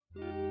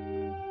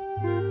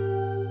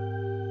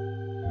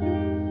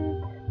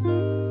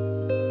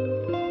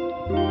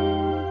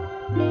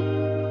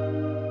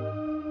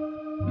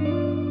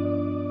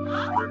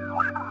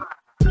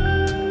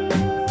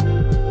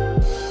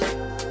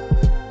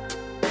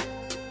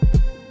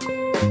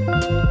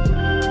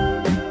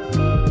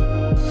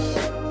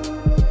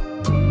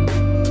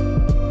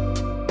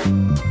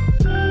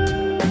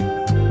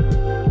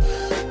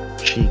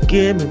She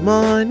give me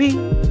money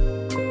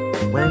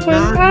when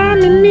I'm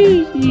in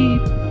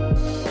need.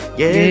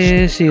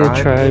 Yeah, she a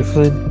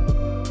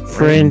trifling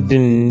friend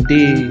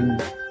indeed.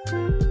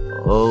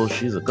 Oh,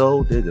 she's a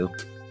gold digger.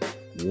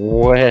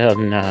 Well,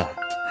 now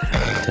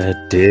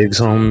that digs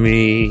on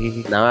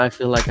me. Now I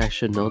feel like I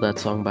should know that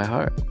song by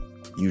heart.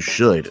 You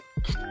should.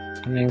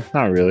 I mean,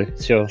 not really.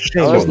 So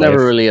Shame I on was you.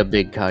 never really a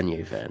big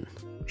Kanye fan.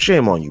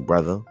 Shame on you,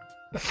 brother.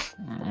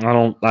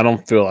 I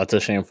don't feel that's a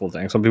shameful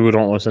thing. Some people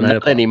don't listen to Not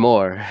hip-hop.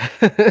 anymore.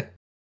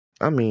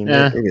 I mean,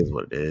 Yeah. it is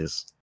what it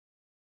is.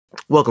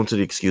 Welcome to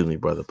the Excuse Me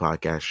Brother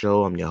podcast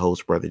show. I'm your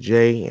host, Brother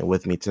Jay, and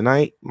with me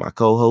tonight, my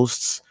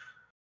co-hosts.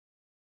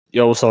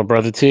 Yo, what's up,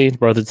 Brother T?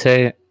 Brother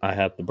Tay, I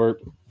have the burp.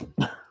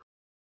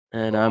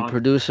 And Go I'm on.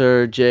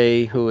 producer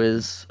Jay, who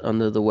is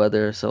under the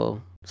weather,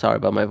 so sorry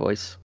about my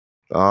voice.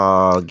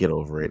 Get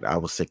over it. I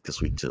was sick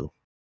this week too.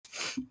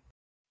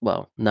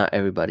 Well, not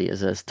everybody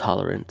is as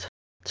tolerant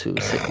to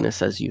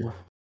sickness as you.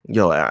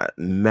 Yo,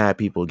 mad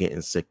people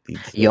getting sick these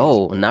days.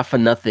 Yo, not for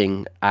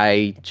nothing.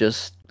 I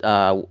just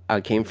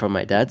I came from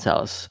my dad's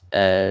house,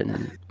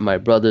 and my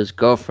brother's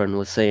girlfriend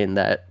was saying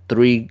that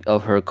 3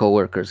 of her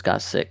coworkers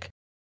got sick.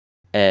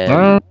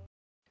 And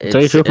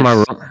Tell you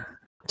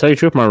the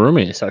truth, my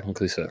roommate is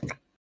technically sick.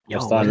 yo,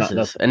 It's what not- is this?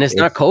 that's- And it's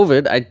not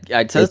COVID.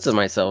 I tested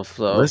myself.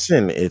 So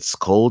Listen, it's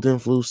cold and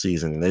flu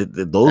season.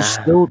 Those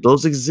Ah.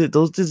 diseases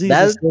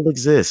That- still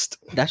exist.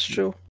 that's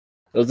true.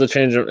 It was the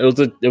change.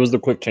 It was the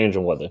quick change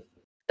in weather.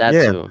 That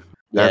Yeah, too.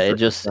 Yeah,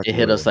 that's it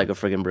hit us like a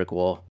friggin' brick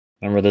wall.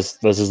 Remember this?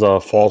 This is a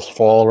false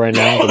fall right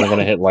now. Then we're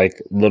gonna hit like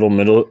middle.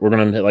 We're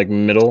gonna hit like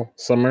middle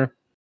summer,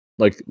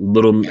 like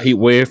little heat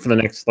wave for the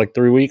next like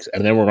 3 weeks,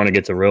 and then we're gonna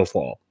get to real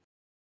fall.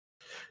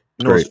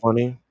 You know what's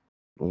funny?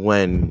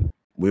 When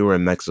we were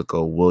in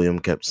Mexico, William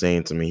kept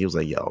saying to me, he was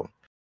like, "Yo,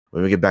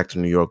 when we get back to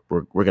New York,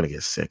 we're gonna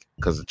get sick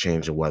because of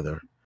change of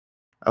weather."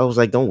 I was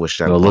like, "Don't wish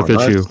that." Well, look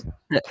upon at us."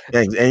 you.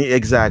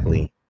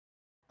 Exactly.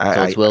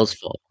 So it's Will's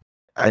fault.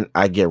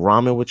 I get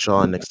ramen with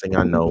y'all. And next thing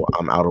I know,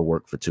 I'm out of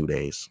work for 2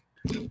 days.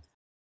 So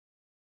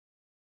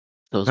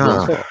it's Ah.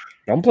 Will's fault.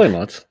 Don't play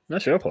much.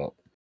 That's your fault.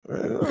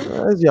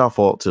 It's y'all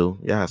fault too.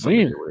 Yeah,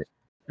 something to do with it.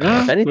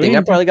 Yeah, If anything,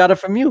 I probably got it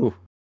from you.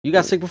 You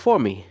got sick before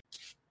me.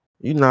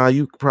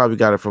 You probably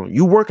got it from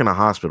you work in a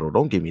hospital.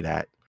 Don't give me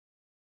that.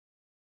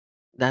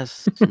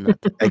 That's nothing.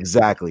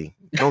 Exactly.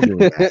 Don't give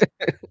me that.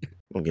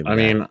 Don't give me I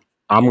that. mean,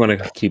 I'm gonna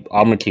keep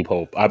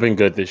hope. I've been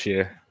good this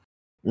year.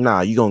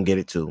 Nah, you gonna get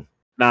it too.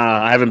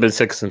 Nah, I haven't been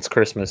sick since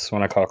Christmas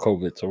when I caught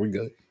COVID, so we're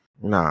good.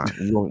 Nah,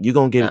 you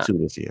gonna get Nah. it too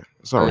this year.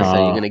 I'm Sorry. gonna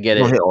say you're gonna get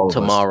Don't it hit all of us.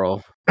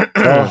 tomorrow.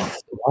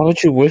 Why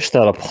would you wish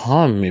that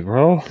upon me,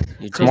 bro?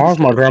 You just- Tomorrow's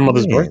my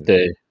grandmother's Man.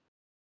 birthday.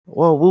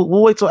 Well,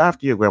 we'll wait till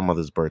after your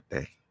grandmother's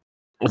birthday.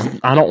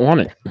 I don't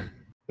want it.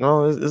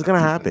 No, it's gonna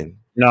happen.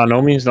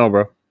 No means no,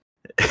 bro.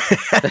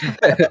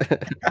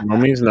 No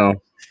means no.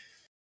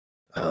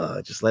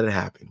 Just let it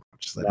happen.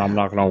 Just let No, it I'm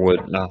knocking on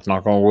wood. No,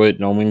 knock on wood.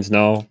 No means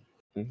no.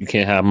 You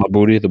can't have my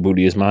booty. The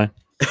booty is mine.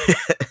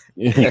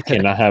 You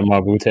cannot have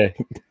my booty.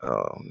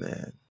 Oh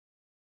man.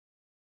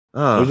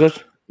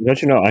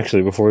 Don't you know?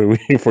 Actually, before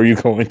you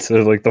go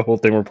into like the whole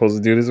thing we're supposed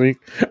to do this week,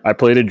 I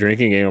played a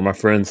drinking game with my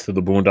friends to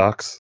the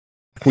Boondocks.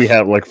 We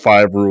have like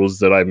 5 rules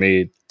that I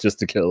made just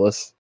to kill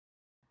us.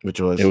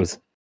 Which was It was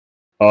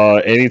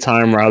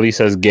anytime Riley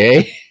says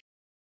gay,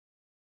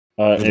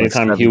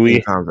 anytime like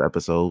Huey, 17 times the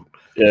episode.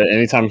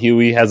 anytime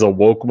Huey has a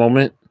woke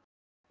moment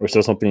or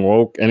says something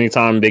woke,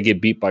 anytime they get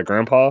beat by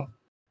Grandpa.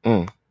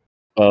 Mm.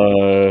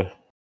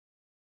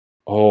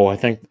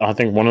 I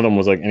think one of them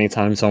was like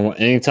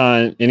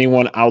anytime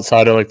anyone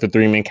outside of like the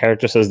 3 main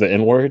characters says the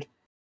N-word.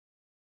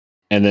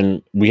 And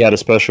then we had a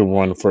special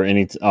one for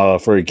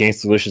for a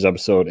Gangsta Delicious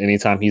episode.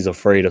 Anytime he's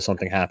afraid of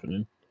something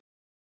happening.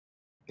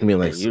 I mean,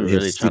 like you're his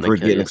really trying to secret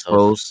kill getting yourself.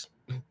 exposed.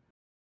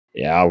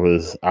 Yeah,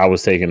 I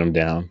was taking him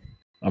down.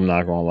 I'm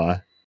not gonna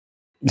lie.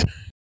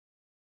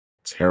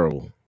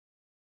 Terrible.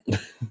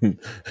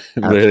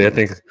 Literally, I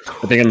think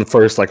in the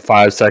first like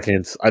 5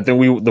 seconds, I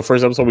think the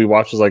first episode we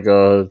watched was like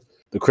the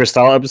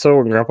Cristal episode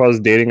when Grandpa was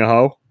dating a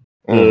hoe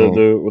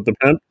Mhm, with the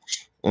pimp.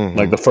 mhm.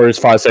 Like the first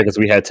 5 seconds,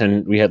 we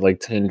had like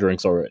 10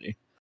 drinks already.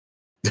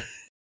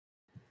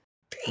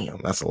 Damn,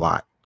 that's a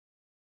lot.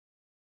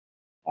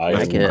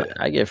 I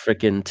get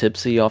freaking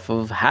tipsy off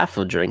of half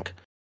a drink.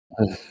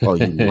 Oh,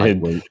 you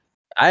lightweight.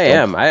 I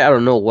am. I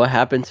don't know what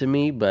happened to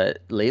me, but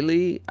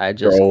lately I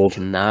just old.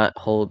 cannot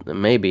hold.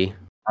 Maybe.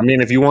 I mean,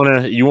 if you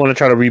wanna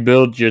try to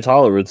rebuild your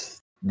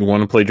tolerance, you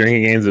want to play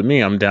drinking games with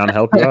me, I'm down to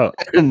help you out.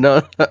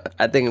 No,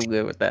 I think I'm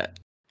good with that.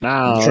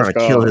 Nah, You trying to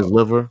kill his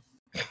liver?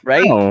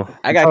 Right? No,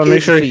 I got I'll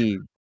kids to feed.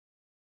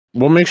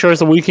 We'll make sure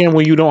it's a weekend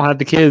when you don't have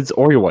the kids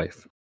or your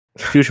wife,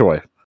 future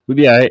wife. We'll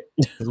be alright.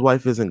 His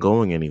wife isn't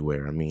going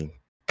anywhere. I mean,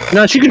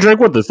 No, she can drink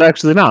with us.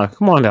 Actually, nah.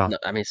 Come on down. No,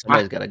 I mean,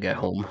 somebody's gotta get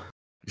home.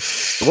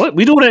 What?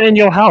 We doing it in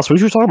your house. What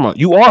you talking about?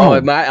 You are Oh, home.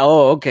 am I?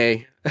 Oh,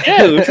 okay.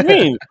 Yeah, what you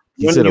mean?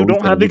 He when said a you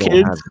don't have weekend the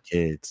we don't have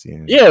kids. the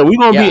kids. Yeah. Yeah, we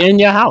gonna Yeah. be in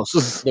your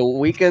house. The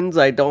weekends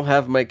I don't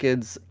have my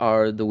kids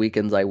are the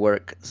weekends I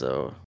work,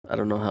 so I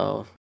don't know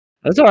how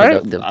That's all right.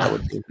 productive that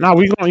would be. Nah,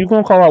 you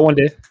gonna call out one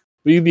day.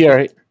 We be all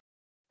right.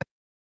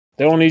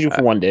 They don't need you for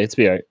Alright. one day. It's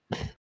be all right.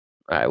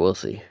 All right, we'll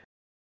see.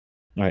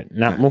 All right,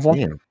 now move on.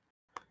 Damn.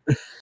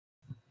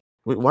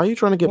 Wait, why are you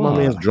trying to get my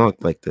man's drunk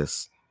like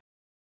this?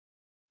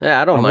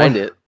 Yeah, I don't I'm mind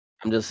one- it.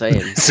 I'm just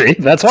saying. See,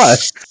 that's why.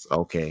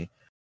 Okay.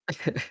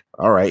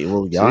 All right.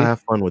 Well, y'all See? have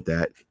fun with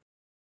that.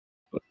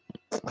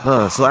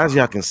 So as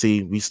y'all can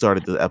see, we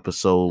started the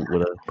episode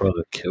with a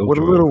Brother killed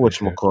little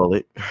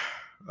whatchamacallit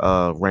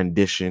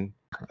rendition,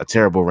 a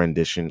terrible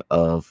rendition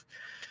of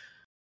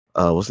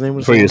what's the name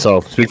of the for song?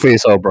 yourself. Speak for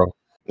yourself, bro.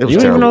 It was You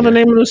don't even know terrible. the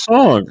name of the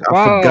song.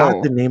 I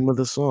forgot the name of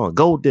the song.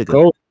 Gold Digger.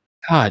 Go.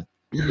 God.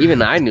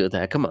 Even I knew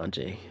that. Come on,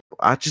 Jay.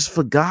 I just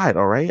forgot.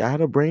 All right, I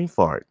had a brain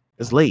fart.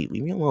 It's late.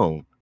 Leave me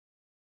alone.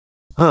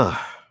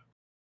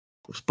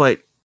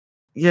 But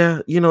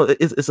yeah, you know,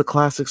 it's a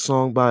classic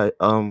song by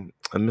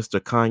Mr.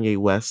 Kanye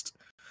West.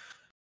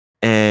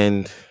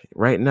 And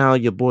right now,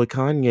 your boy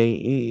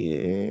Kanye he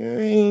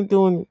ain't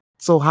doing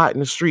so hot in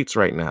the streets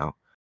right now.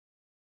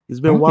 He's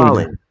been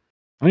wilding.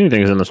 I don't even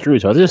think he's in the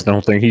streets. I just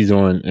don't think he's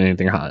doing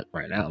anything hot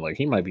right now. Like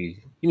he might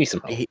be. He needs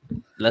some help.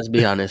 Let's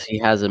be honest. He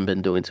hasn't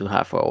been doing too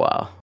hot for a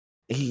while.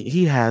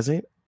 He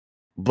hasn't,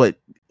 but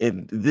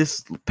in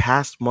this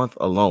past month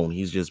alone,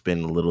 he's just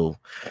been a little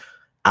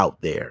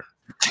out there.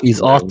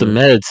 He's off the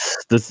meds.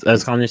 This,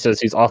 as Kanye says,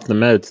 he's off the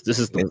meds. This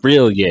is the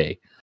real Ye.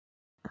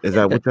 Is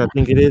that what y'all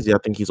think it is? Y'all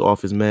think he's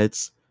off his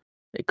meds?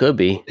 It could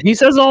be. He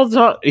says all the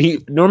time.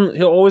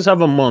 He'll always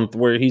have a month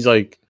where he's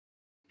like,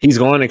 he's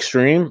going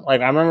extreme.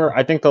 Like I remember,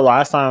 I think the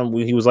last time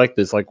he was like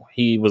this, like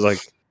he was like,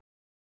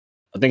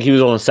 I think he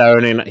was on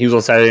Saturday. He was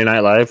on Saturday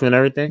Night Live and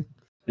everything.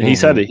 And he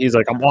said it. He's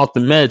like, I'm off the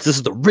meds. This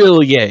is the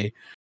real Ye.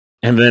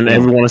 And then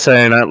everyone on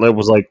Saturday Night Live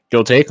was like,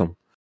 go take him,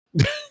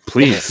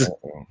 please.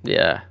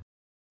 Yeah.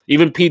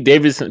 Even Pete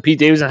Davidson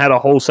had a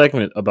whole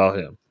segment about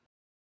him.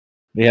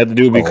 He had to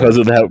do because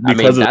of that,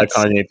 because of that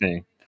Kanye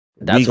thing.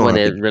 That's when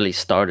it really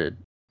started.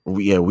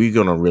 We're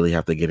gonna really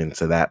have to get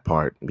into that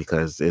part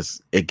because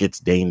it gets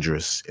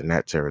dangerous in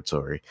that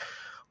territory.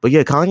 But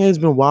yeah, Kanye's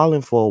been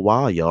wilding for a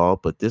while, y'all.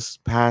 But this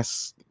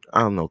past,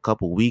 I don't know,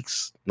 couple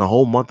weeks, the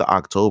whole month of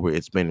October,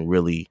 it's been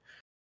really,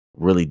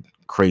 really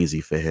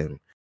crazy for him.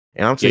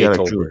 And I'm saying,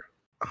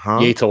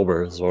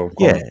 Yatober is what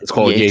it's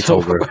called.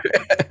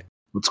 Yatober.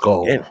 Let's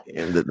go. And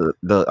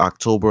the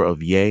October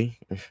of Ye,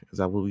 is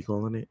that what we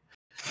calling it?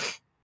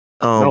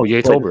 No,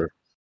 Yatober.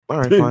 All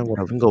right, fine,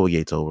 whatever. We can go with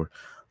Yatober.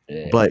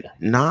 Yeah. But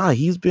nah,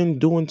 he's been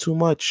doing too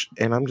much,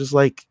 and I'm just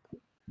like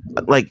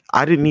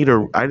I didn't need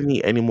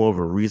any more of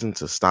a reason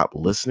to stop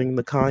listening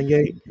to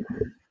Kanye.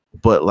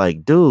 But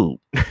like, dude,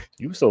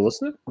 you still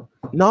listening?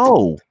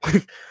 No,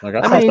 like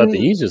I stopped at the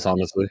Yeezus.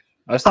 Honestly,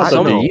 I stopped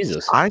at the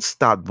Yeezus. I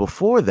stopped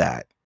before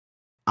that.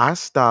 I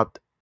stopped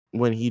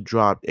when he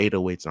dropped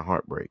 808s and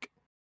Heartbreak.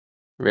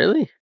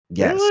 Really?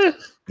 Yes. Really?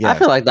 Yes. I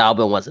feel like the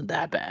album wasn't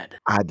that bad.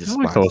 I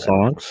like those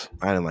songs.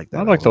 I didn't like that.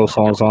 I like those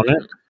songs on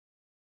it.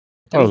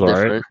 That was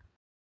alright.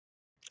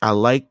 I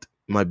liked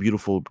My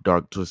Beautiful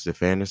Dark Twisted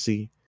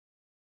Fantasy,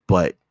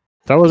 but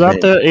that was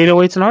after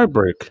 808s and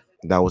Heartbreak.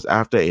 That was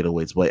after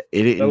 808s, but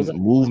it didn't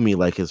move me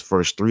like his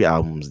first 3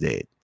 albums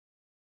did.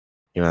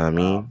 You know what I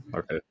mean?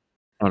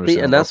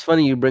 Okay. And that's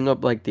funny you bring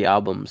up like the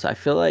albums. I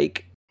feel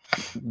like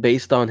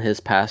based on his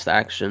past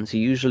actions, he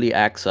usually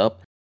acts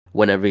up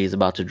whenever he's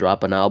about to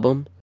drop an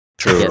album.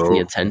 To get the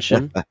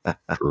attention.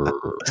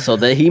 So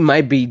that he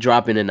might be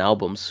dropping an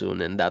album soon,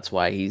 and that's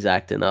why he's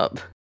acting up.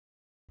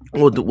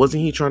 Well,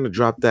 wasn't he trying to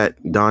drop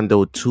that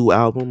Dondo 2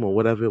 album or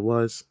whatever it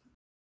was?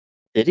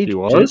 Did he?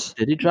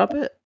 Did he drop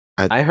it?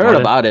 I heard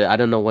about it. I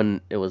don't know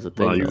when it was a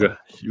thing. Well,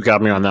 you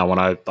got me on that one.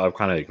 I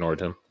kind of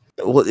ignored him.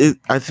 Well,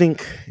 I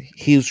think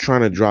he was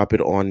trying to drop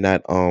it on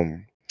that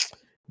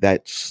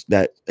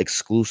that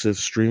exclusive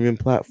streaming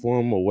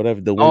platform or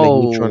whatever, the one that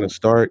he was trying to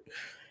start.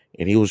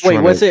 And he was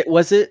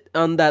was it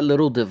on that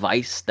little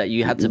device that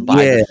you had to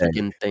buy the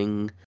freaking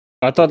thing?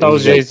 I thought that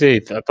was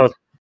Jay-Z. I thought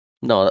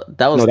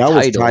that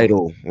was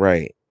Tidal,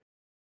 right?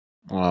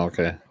 Oh,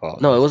 okay. Well,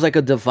 no, it was like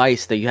a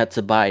device that you had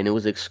to buy, and it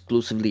was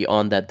exclusively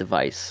on that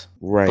device.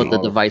 Right. But the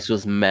device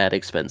was mad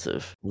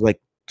expensive. It was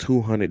like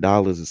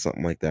 $200 or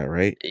something like that,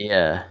 right?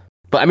 Yeah.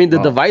 But I mean,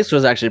 the device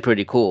was actually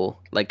pretty cool,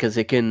 like because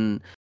it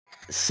can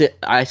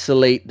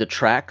isolate the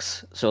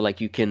tracks, so like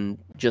you can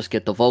just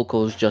get the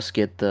vocals, just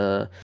get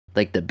the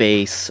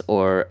bass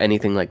or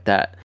anything like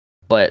that.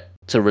 But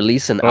to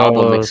release an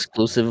album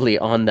exclusively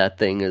on that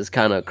thing is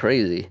kind of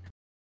crazy.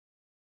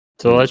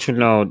 To let you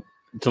know,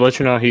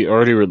 he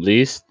already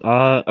released.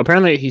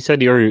 Apparently, he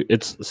said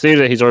it's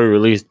stated that he's already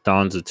released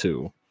Donza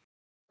 2.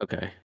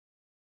 Okay.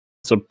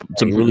 So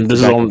this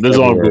is on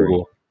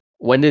Google.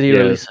 When did he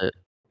release it?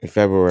 In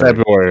February.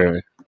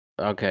 February.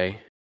 Okay.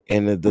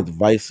 And the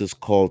device is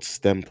called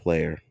Stem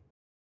Player.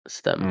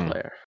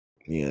 Player.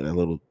 Yeah, that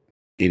little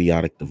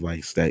idiotic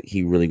device that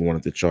he really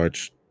wanted to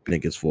charge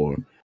niggas for.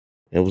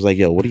 It was like,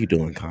 yo, what are you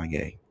doing,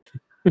 Kanye?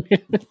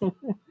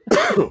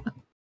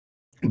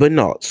 But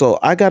no, so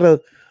I got a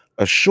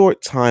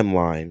short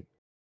timeline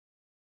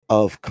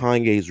of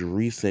Kanye's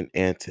recent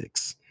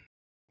antics,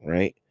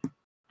 right?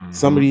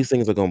 Some of these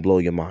things are gonna blow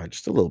your mind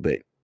just a little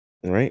bit,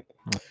 right?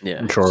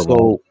 Yeah. Sure.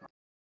 So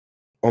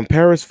on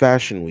Paris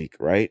Fashion Week,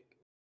 right?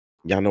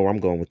 Y'all know where I'm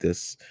going with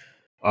this.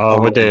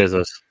 What day is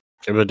this?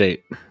 Give a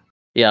date.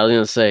 Yeah, I was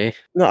gonna say.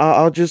 No,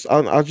 I'll just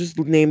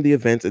name the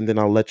event and then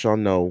I'll let y'all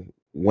know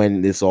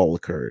when this all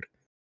occurred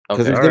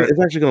because Okay. it's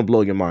actually gonna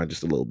blow your mind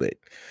just a little bit.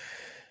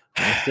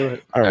 Let's do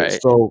it. All right,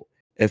 Alright. so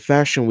at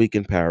Fashion Week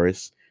in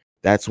Paris,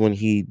 that's when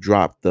he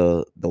dropped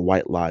the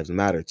White Lives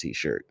Matter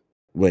T-shirt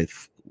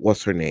with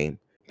what's her name,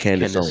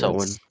 Candace Candace Owen.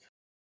 Owens.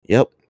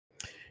 Yep.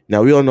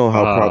 Now we all know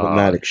how Ah.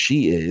 problematic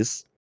she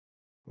is,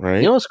 right?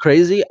 You know what's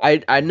crazy?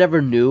 I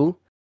never knew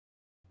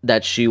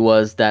that she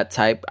was that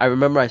type. I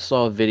remember I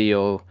saw a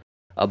video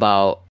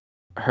about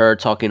her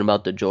talking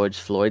about the George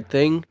Floyd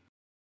thing.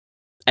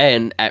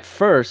 And at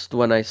first,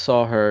 when I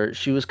saw her,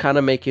 she was kind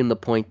of making the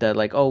point that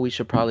like, oh, we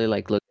should probably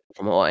like look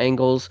from all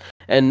angles.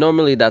 And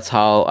normally that's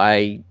how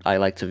I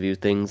like to view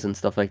things and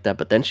stuff like that.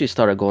 But then she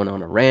started going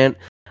on a rant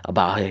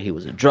about how he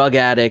was a drug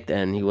addict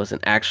and he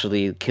wasn't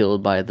actually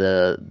killed by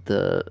the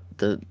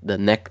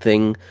neck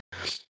thing.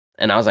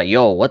 And I was like,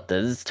 yo, what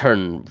the this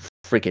turned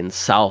freaking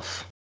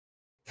south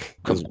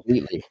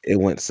completely. It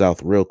went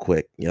south real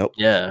quick. Yep.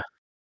 Yeah.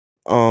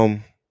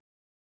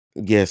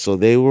 Yeah, so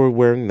they were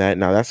wearing that.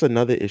 Now that's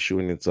another issue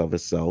in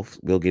itself.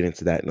 We'll get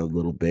into that in a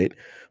little bit.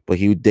 But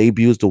he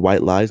debuts the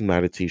White Lives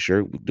Matter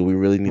T-shirt. Do we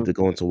really need to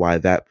go into why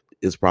that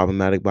is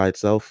problematic by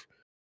itself?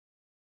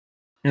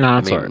 No, I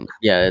it's mean,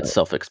 yeah, it's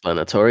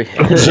self-explanatory. You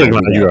got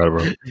it,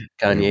 bro.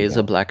 Kanye is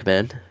a black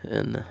man,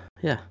 and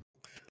yeah.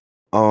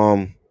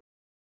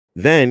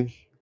 Then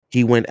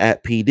he went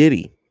at P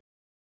Diddy,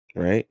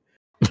 right?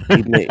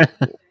 He made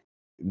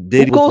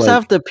Who goes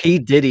after P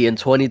Diddy in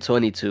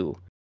 2022?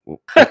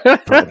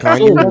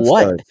 Kanye For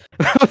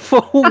what?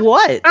 For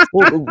what?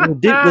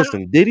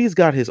 Listen, Diddy's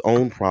got his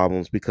own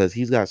problems because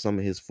he's got some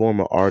of his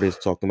former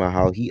artists talking about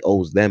how he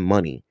owes them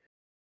money.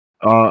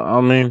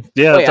 I mean,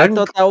 yeah. Wait, I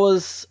thought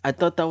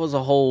that was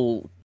a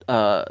whole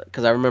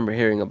because I remember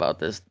hearing about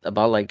this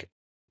about like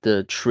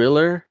the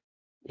Triller.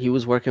 He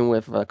was working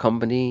with a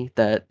company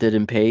that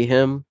didn't pay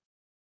him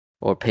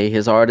or pay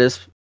his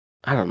artists.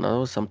 I don't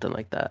know, something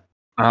like that.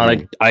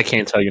 I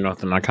can't tell you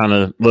nothing. I kind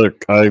of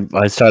look. I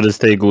try to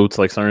stay glued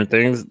to like certain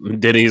things.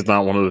 Diddy's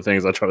not one of the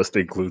things I try to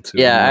stay glued to.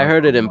 Yeah, I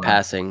heard it in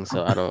passing,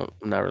 so I'm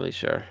not really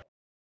sure.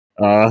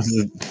 Better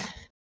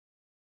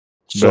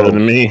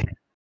than me.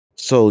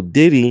 So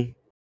Diddy,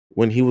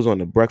 when he was on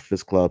the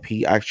Breakfast Club,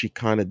 he actually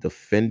kind of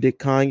defended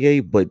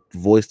Kanye, but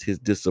voiced his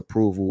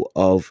disapproval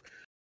of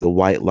the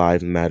White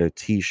Lives Matter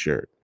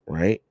T-shirt.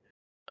 Right?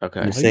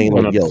 Okay. He was saying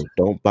like, "Yo,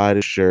 don't buy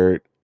the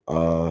shirt."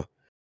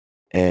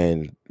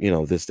 And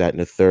this, that, and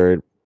the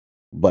third.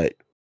 But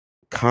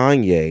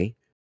Kanye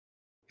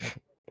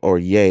or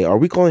Ye, are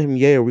we calling him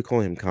Ye or are we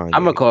calling him Kanye?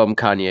 I'm gonna call him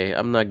Kanye.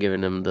 I'm not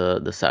giving him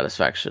the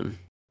satisfaction.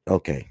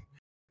 Okay.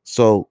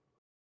 So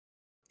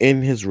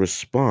in his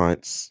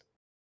response,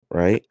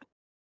 right,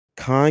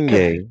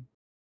 Kanye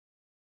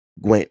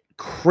went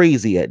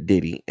crazy at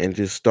Diddy and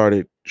just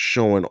started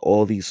showing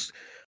all these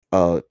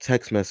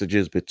text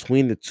messages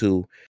between the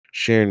two,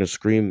 sharing the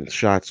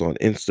screenshots on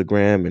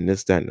Instagram and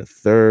this, that, and the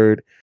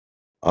third.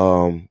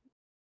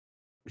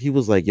 He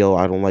was like, "Yo,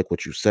 I don't like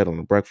what you said on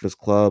the Breakfast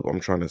Club.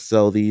 I'm trying to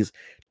sell these.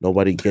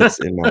 Nobody gets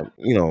in my,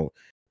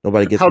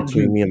 nobody gets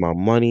between me and my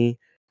money.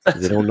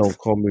 They don't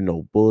call me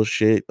no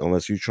bullshit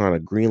unless you're trying to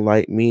green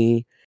light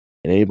me.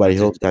 And anybody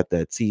else got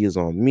that tea is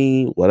on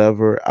me,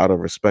 whatever. Out of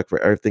respect for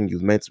everything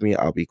you've meant to me,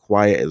 I'll be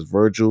quiet as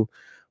Virgil.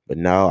 But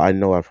now I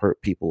know I've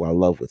hurt people I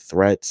love with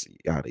threats,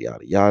 yada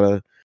yada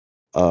yada."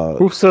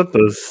 Who said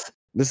this?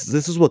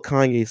 This is what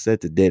Kanye said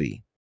to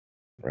Diddy,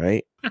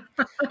 right?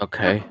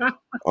 Okay.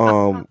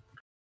 Don't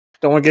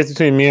want to get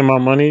between me and my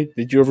money.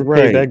 Did you ever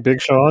pay back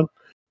Big Sean?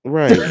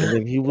 Right. And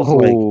then he was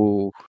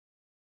like,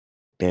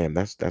 damn,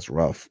 that's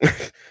rough.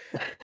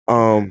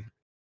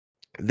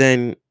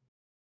 Then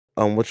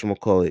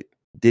whatchamacallit,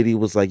 Diddy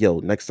was like, "Yo,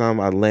 next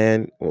time I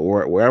land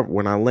or wherever,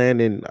 when I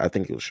land in, I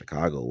think it was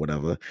Chicago or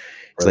whatever,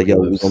 it's like, yo,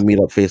 we're gonna meet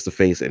up face to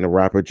face." And the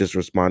rapper just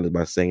responded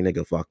by saying,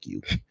 "Nigga, fuck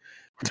you."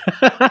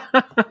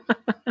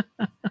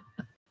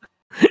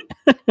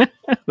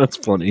 That's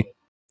funny.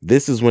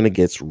 This is when it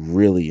gets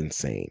really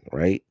insane,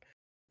 right?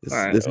 This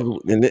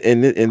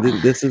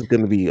is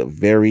going to be a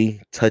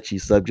very touchy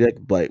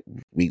subject, but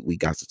we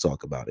got to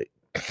talk about it.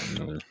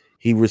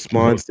 He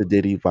responds to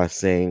Diddy by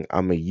saying,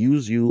 "I'm gonna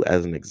use you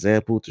as an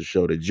example to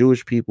show the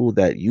Jewish people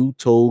that you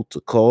told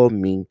to call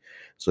me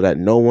so that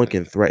no one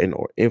can threaten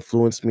or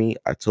influence me.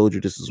 I told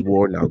you this is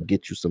war. Now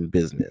get you some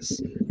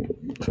business."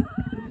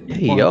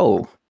 Hey,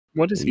 yo,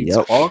 what is he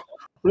talking?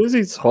 What is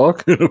he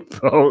talking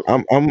about?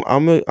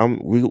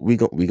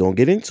 We gonna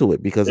get into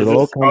it because it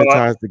all kind of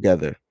ties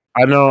together.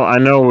 I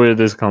know where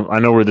this comes. I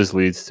know where this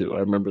leads to. I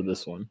remember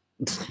this one.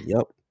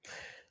 Yep.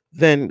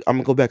 Then I'm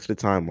gonna go back to the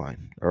timeline.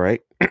 All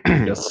right.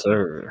 Yes,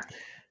 sir.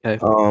 Okay.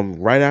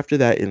 Right after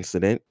that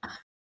incident,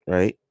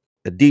 right?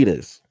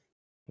 Adidas,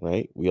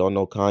 right? We all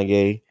know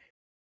Kanye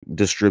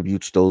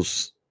distributes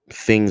those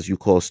things you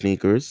call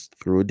sneakers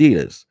through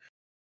Adidas,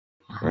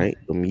 right?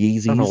 Them I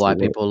don't know Yeezys. why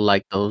people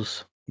like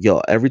those. Yo,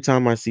 every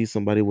time I see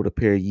somebody with a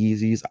pair of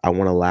Yeezys, I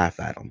want to laugh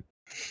at them.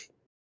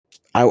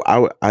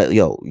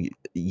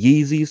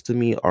 Yeezys to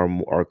me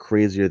are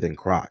crazier than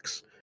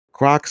Crocs.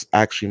 Crocs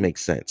actually make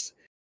sense.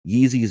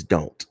 Yeezys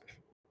don't.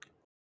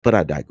 But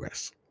I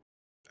digress.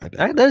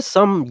 There's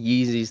some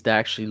Yeezys that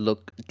actually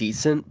look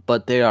decent,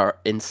 but they are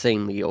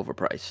insanely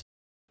overpriced.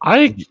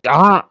 I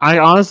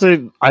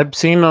honestly I've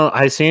seen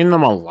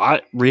them a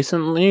lot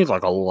recently,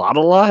 like a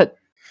lot,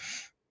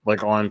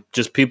 like on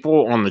just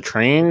people on the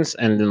trains,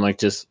 and then like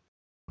just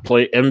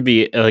play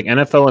NBA, like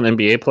NFL and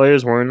NBA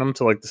players wearing them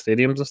to like the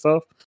stadiums and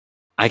stuff.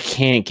 I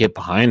can't get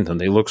behind them.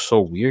 They look so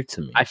weird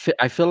to me. I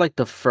feel like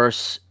the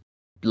first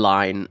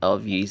line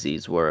of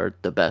Yeezys were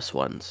the best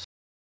ones.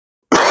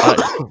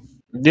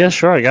 Yeah,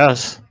 sure, I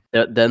guess.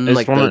 Then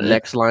like the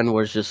next line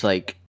was just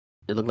like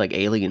it looked like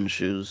alien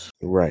shoes.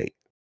 Right.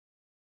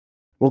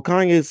 Well,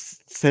 Kanye's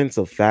sense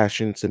of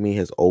fashion to me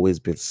has always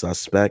been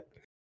suspect.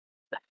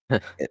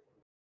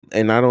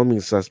 And I don't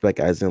mean suspect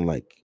as in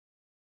like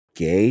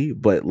gay,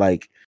 but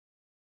like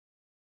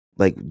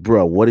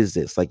bro, what is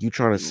this? Like you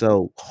trying to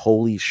sell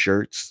holy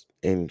shirts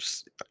and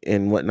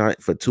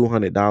whatnot for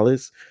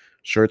 $200?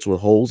 Shirts with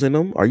holes in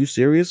them? Are you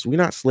serious? We're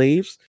not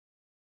slaves.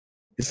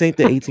 This ain't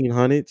the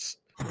 1800s.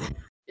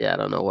 Yeah, I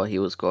don't know what he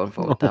was going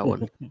for with that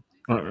one.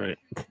 All right.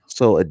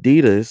 So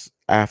Adidas,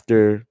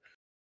 after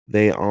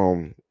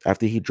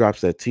he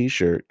drops that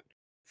T-shirt,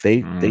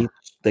 they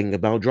think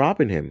about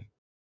dropping him.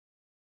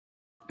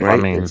 Right?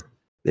 I mean,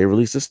 they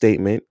released a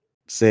statement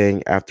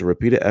saying, after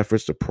repeated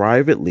efforts to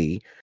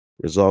privately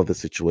resolve the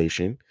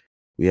situation,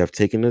 we have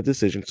taken the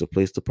decision to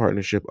place the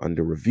partnership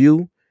under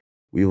review.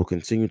 We will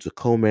continue to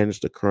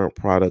co-manage the current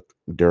product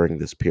during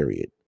this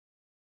period.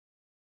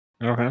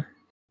 Okay.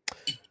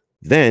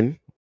 Then,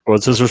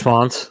 what's his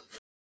response?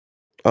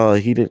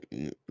 He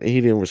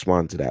didn't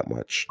respond to that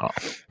much.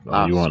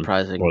 You want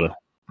surprising?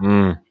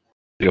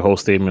 Your whole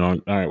statement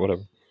on. All right,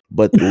 whatever.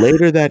 But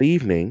later that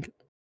evening.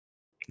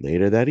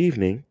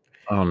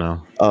 Oh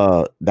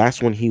no.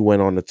 That's when he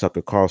went on the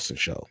Tucker Carlson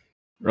show.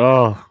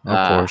 Oh,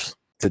 of course.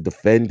 To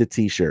defend the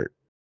T-shirt,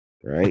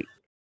 right?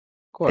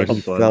 Of course. And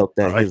he felt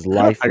that his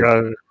life.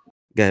 Go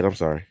ahead. I'm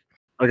sorry.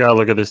 I gotta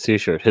look at this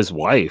T-shirt. His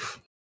wife.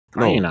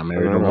 No, you're not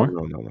married no more.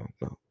 No.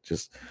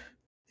 Just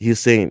he's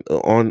saying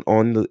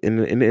in the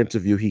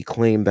interview, he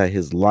claimed that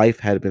his life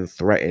had been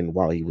threatened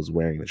while he was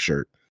wearing the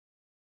shirt.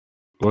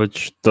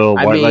 Which the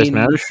White Lives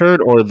Matter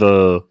shirt or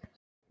the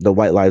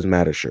White Lives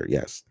Matter shirt?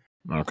 Yes.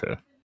 Okay.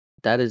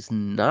 That is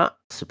not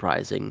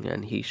surprising,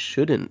 and he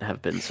shouldn't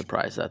have been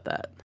surprised at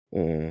that.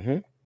 Mm-hmm.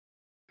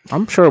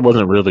 I'm sure it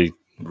wasn't really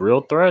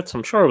real threats.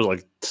 I'm sure it was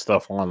like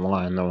stuff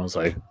online. That was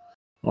like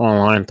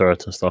online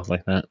threats and stuff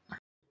like that.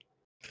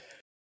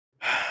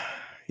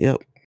 Yep.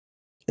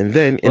 And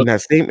then in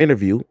that same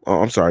interview,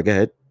 I'm sorry. Go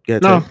ahead.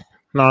 No,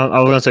 I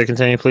was gonna say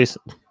continue, please.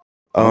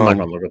 I'm not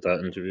gonna look at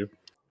that interview.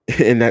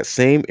 In that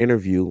same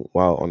interview,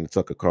 while on the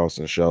Tucker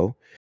Carlson show,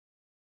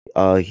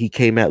 he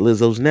came at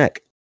Lizzo's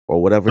neck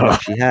or whatever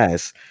neck she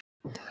has.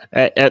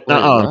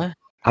 I'm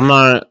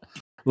not.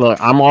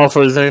 Look, I'm all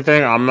for this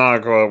anything. We're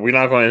not going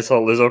to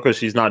insult Lizzo because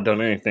she's not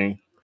done anything.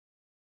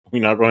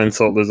 We're not going to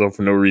insult Lizzo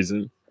for no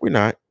reason. We're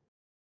not.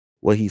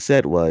 What he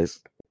said was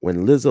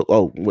when Lizzo.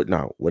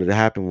 What had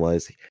happened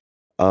was,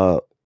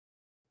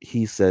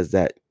 he says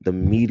that the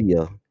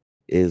media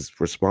is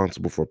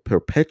responsible for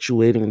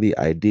perpetuating the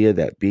idea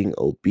that being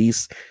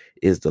obese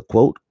is the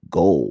quote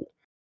goal,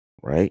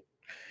 right?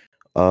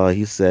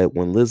 He said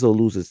when Lizzo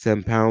loses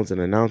 10 pounds and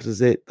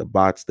announces it, the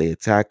bots they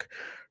attack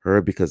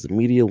her because the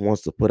media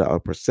wants to put out a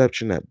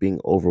perception that being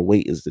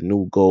overweight is the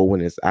new goal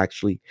when it's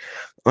actually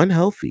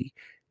unhealthy.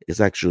 It's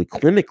actually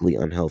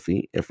clinically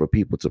unhealthy, and for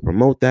people to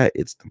promote that,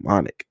 it's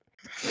demonic.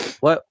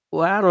 What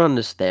I don't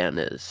understand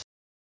is,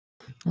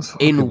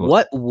 in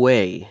what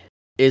way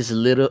is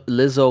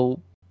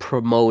Lizzo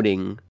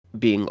promoting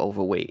being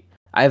overweight?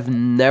 I've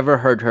never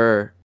heard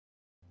her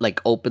like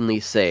openly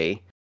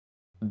say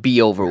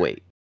be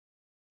overweight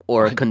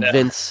or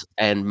convince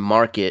and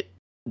market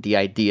the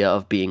idea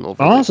of being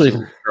overweight. Honestly, to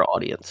her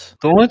audience.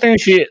 The only thing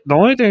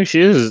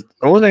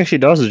she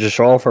does is just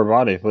show off her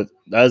body. But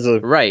as a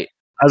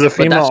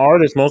female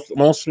artist,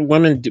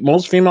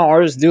 most female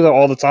artists do that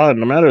all the time,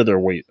 no matter their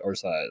weight or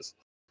size.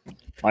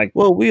 Like,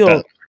 well, we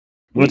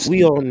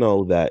all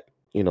know that,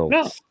 you know.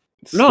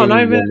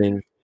 Not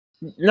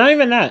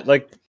even that.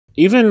 Like,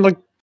 even like,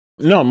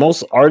 no,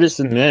 most artists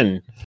and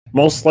men,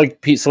 most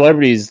like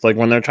celebrities, like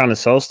when they're trying to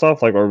sell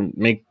stuff, like or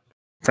make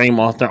frame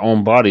off their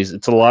own bodies,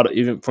 it's a lot of,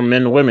 even from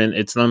men and women,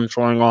 it's them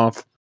showing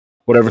off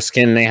whatever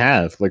skin they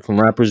have, like from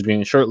rappers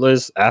being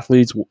shirtless,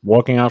 athletes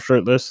walking out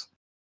shirtless,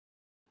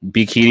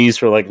 bikinis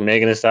for like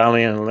Megan Thee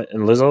Stallion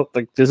and Lizzo.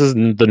 Like, this is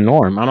the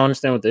norm. I don't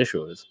understand what the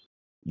issue is.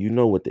 You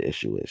know what the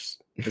issue is.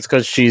 It's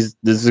because this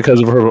is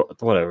because of her,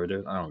 whatever,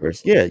 dude. I don't know.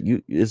 Yeah,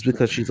 it's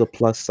because she's a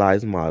plus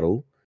size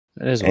model.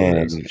 It is what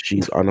it is.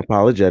 She's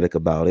unapologetic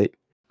about it.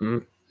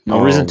 No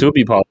reason to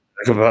be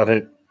apologetic about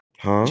it.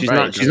 Huh? She's Right,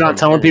 not. that's She's what not I'm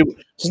telling saying.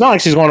 people. It's not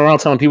like she's going around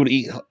telling people to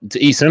eat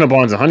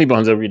Cinnabons and honey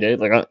buns every day.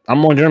 Like I'm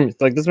more German.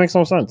 Like this makes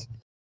no sense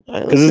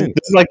because Listen,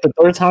 this is like the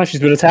third time she's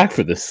been attacked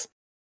for this.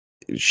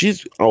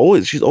 she's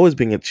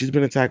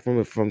been attacked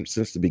from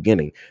since the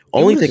beginning. It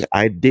Only thing was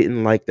I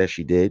didn't like that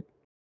she did,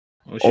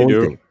 What she only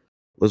do? thing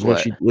was when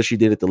what? what she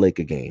did at the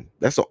Laker game.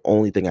 That's the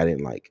only thing I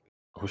didn't like.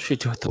 What she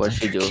do at the What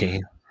she Laker do?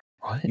 game?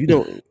 What? You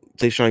know,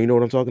 Tayshaun, you know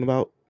what I'm talking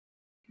about?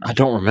 I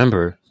don't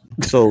remember.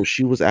 So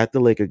she was at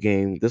the Laker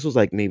game. This was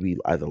like maybe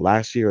either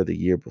last year or the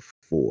year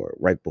before,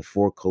 right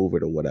before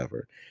COVID or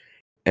whatever.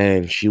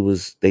 And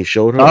they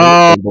showed her on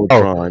Oh, the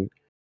Jumbotron,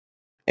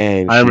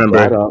 and I she got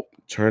remember. up,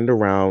 turned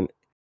around,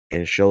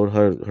 and showed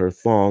her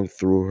thong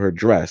through her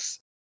dress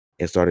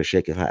and started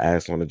shaking her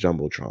ass on the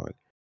Jumbotron.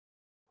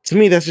 To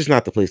me, that's just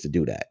not the place to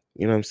do that.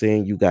 You know what I'm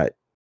saying? You got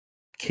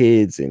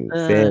kids and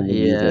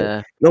families, and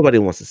Yeah. nobody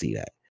wants to see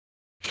that.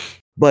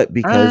 But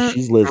because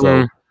she's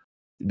Lizzo,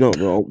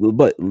 no,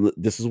 but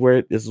this is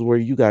where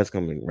you guys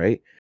come in,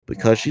 right?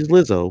 Because she's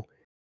Lizzo,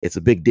 it's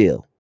a big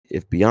deal.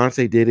 If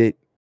Beyonce did it,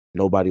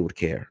 nobody would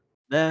care.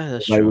 Yeah,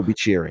 that's Nobody true. would be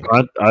cheering.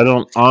 I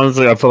don't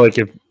honestly. I feel like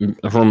if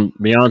from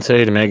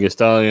Beyonce to Megan Thee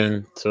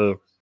Stallion to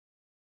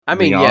I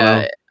mean, Rihanna,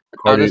 yeah.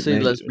 Cardi, Honestly,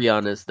 let's be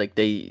honest. Like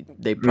they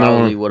no,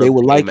 probably would They have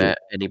would came like it. at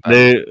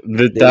anybody.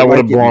 They that would would like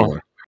have it blown.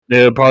 more.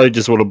 They probably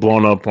just would have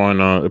blown up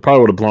on. It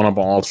probably would have blown up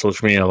on all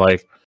social media.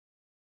 Like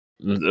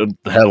the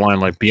headline,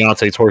 like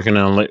Beyonce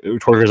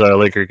twerkers at a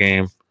Laker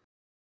game.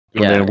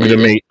 And Yeah, then we'd have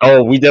made.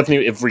 Oh, we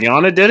definitely. If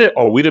Rihanna did it,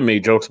 we'd have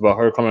made jokes about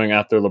her coming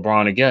after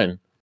LeBron again.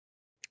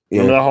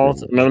 Yeah.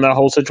 Remember that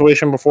whole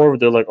situation before? Where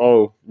they're like,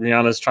 "Oh,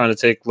 Rihanna's trying to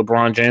take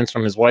LeBron James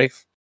from his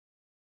wife."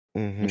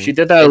 Mhm. If she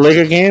did that at a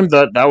Laker game,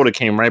 that would have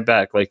came right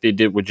back, like they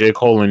did with J.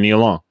 Cole and Neil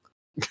Long.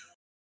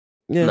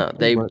 Yeah. no,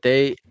 pretty much.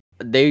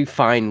 they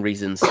find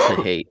reasons to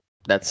hate.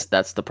 That's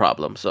the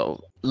problem.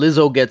 So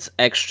Lizzo gets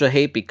extra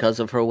hate because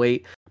of her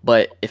weight,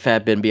 but if it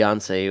had been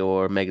Beyonce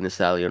or Megan Thee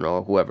Stallion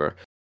or whoever,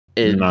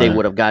 they Nah.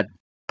 would have got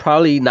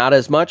probably not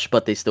as much,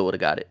 but they still would have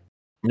got it.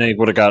 They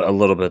would have got a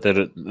little bit. They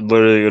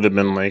literally would have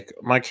been like,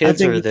 "My kids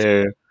think are it's-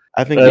 there."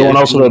 I think Everyone the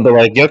else issue- would have been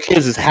like, "Your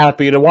kids is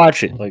happy to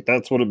watch it." Like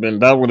that would have been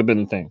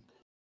the thing.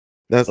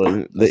 that's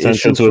But the issue.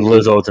 since with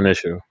Lizzo, it's an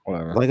issue.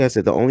 Whatever. Like I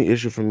said, the only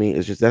issue for me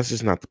is that's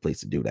just not the place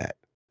to do that.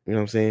 You know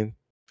what I'm saying?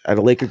 At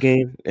a Laker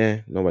game,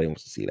 nobody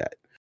wants to see that.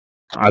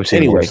 I've seen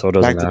Anyway, worse, so it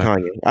doesn't back to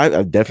matter. Kanye.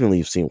 I've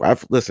definitely seen.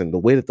 Listen. The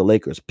way that the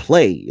Lakers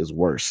play is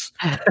worse.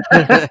 All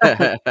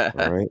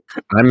right,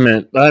 I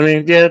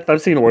mean, yeah,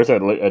 I've seen worse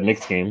at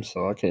Knicks games,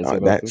 so I can't say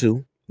that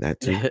too.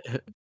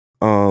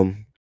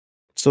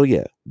 So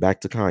yeah, back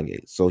to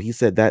Kanye. So he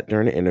said that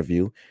during the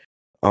interview.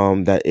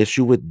 That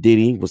issue with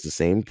Diddy was the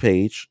same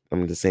page. I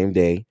mean, the same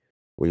day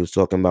where he was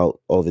talking about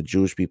all the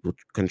Jewish people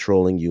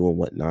controlling you and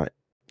whatnot.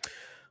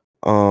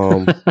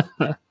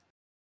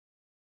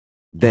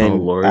 Then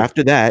Lord.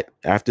 after that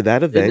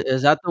event,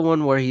 Is that the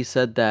one where he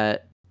said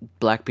that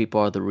black people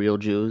are the real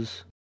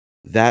Jews?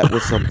 that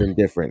was something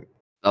different.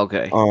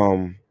 Okay.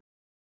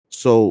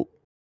 So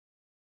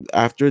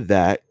after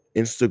that,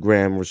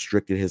 Instagram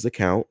restricted his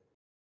account,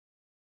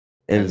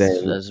 and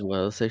then as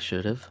well as they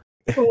should have.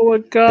 Oh my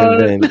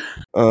god! and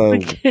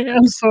then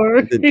I'm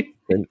sorry.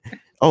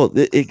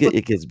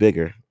 It gets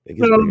bigger. It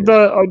gets I'm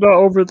bigger. not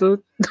over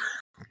the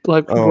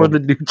black people are the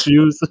new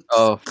Jews.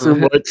 Oh. Too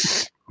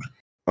much.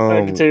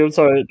 I can tell you, I'm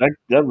sorry.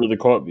 That really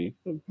caught me.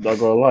 I'm not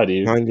gonna lie to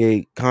you.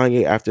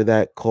 Kanye after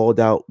that called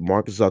out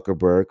Mark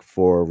Zuckerberg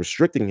for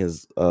restricting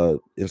his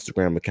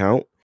Instagram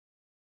account.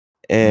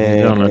 And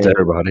he's doing that to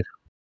everybody.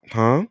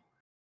 Huh?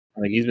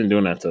 Like he's been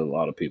doing that to a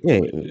lot of people. Yeah,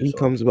 lately, he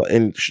comes about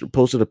and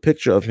posted a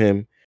picture of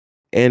him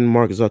and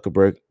Mark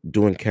Zuckerberg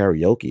doing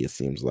karaoke. It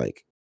seems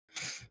like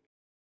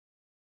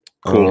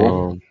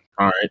cool.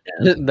 All right.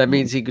 Yeah. That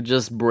means he could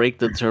just break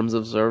the terms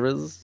of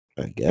service.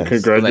 I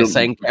guess. Like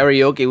saying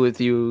karaoke with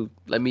you.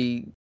 Let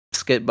me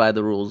skip by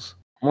the rules.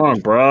 Come on,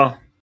 bro.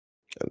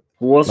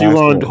 Who else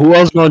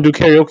gonna do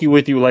karaoke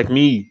with you like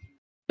me?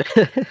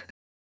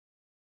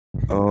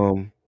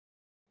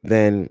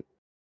 Then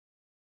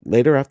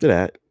later after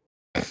that,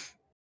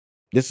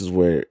 this is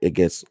where it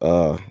gets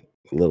a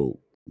little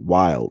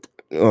wild.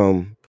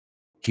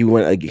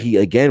 He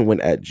again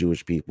went at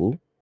Jewish people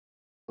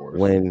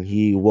when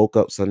he woke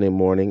up Sunday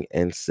morning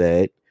and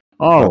said,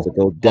 "Oh, to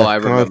go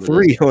DEFCON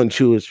 3 on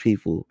Jewish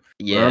people."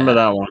 Yeah, remember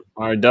that one.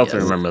 I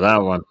definitely remember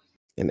that one.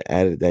 And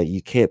added that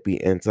you can't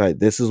be anti.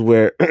 This is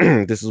where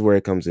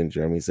it comes in.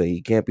 Jeremy said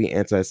you can't be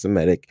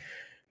anti-Semitic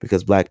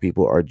because black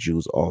people are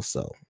Jews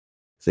also.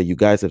 So you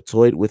guys have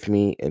toyed with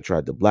me and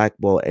tried to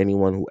blackball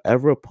anyone who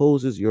ever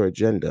opposes your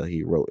agenda,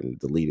 he wrote in a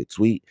deleted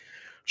tweet.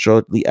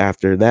 Shortly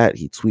after that,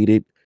 he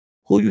tweeted,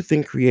 "Who you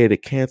think created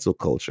cancel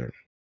culture?"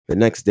 The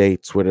next day,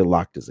 Twitter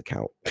locked his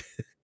account.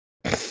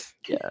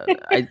 Yeah,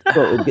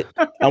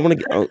 I want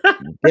to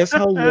guess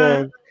how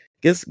long.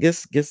 Guess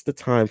the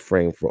time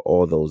frame for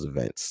all those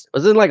events.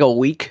 Was it like a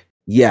week?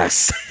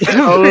 Yes.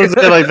 I was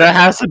like that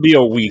has to be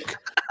a week.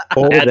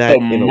 All at that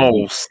the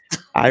most.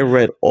 I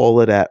read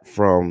all of that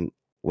from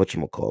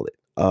whatchamacallit.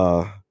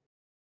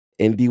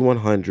 Indy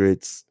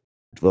 100s,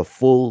 the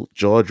full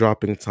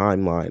jaw-dropping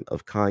timeline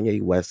of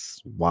Kanye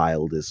West's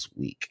wildest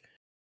week.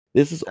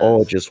 This is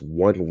all just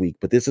 1 week,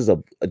 but this is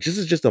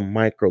just a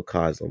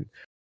microcosm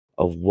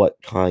of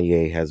what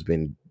Kanye has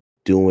been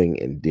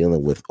doing and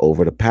dealing with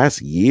over the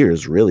past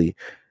years, really.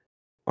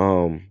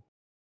 I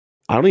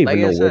don't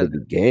even know where to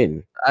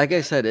begin. Like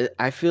I said,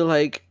 I feel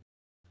like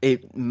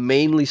it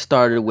mainly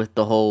started with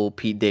the whole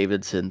Pete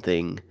Davidson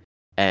thing,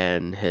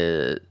 and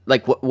his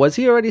was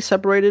he already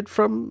separated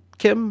from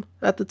Kim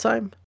at the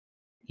time?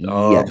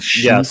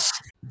 Yes.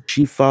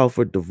 She filed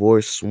for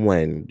divorce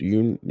when?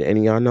 Do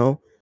any of y'all know?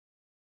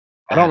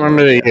 I don't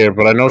remember the year,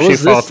 but I know she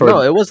filed for.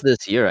 No, it was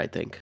this year, I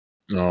think.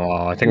 No,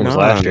 I think it was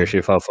last year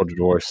she filed for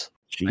divorce.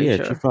 She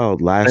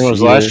filed last year. I think it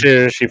was last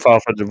year she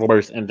filed for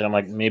divorce, and then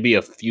maybe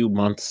a few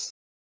months,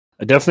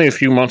 definitely a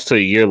few months to a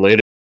year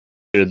later,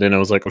 then it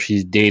was like, oh,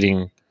 she's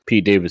dating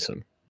Pete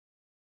Davidson.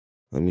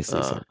 Let me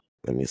see something.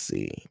 Let me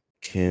see.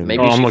 Kim.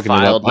 Maybe she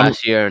filed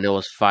last year and it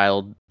was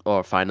filed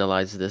or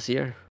finalized this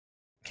year.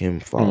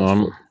 Kim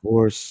filed for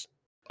divorce.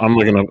 I'm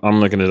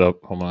looking it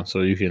up. Hold on,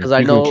 so you can. Because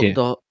I know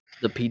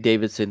the Pete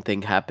Davidson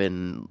thing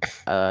happened,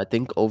 I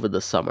think over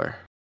the summer,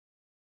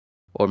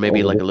 or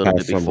maybe a little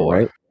bit before. Summer,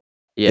 right?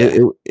 Yeah,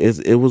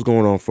 it was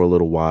going on for a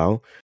little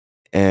while,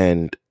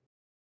 and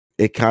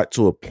it got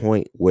to a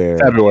point where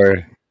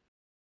February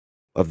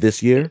of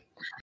this year.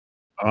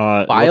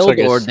 Filed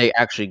or they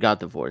actually got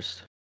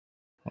divorced?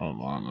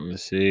 Hold on, let me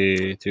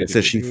see. It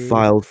says she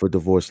filed for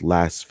divorce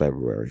last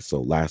February,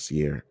 so last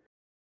year.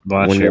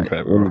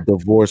 February. When the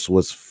divorce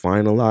was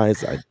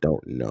finalized, I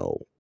don't know.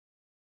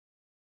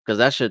 Because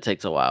that shit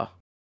takes a while,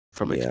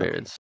 from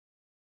experience.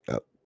 You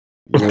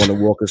want to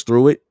walk us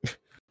through it?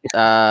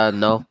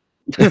 No.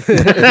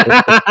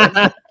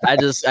 I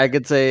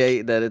could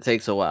say that it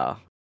takes a while.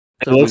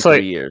 It looks like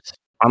 3 years.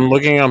 I'm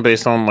looking on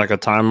based on a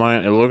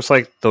timeline. It looks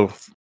like the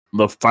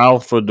file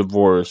for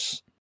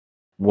divorce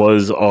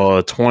was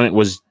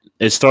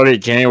it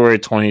started January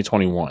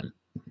 2021.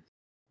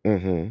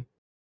 Mm-hmm.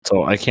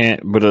 So I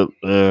can't, but it's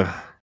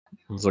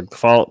like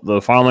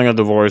the filing of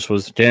divorce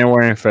was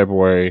January and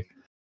February.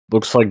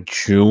 Looks like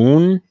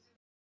June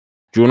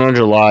or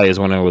July is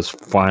when it was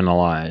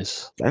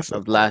finalized. That's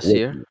of last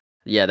year.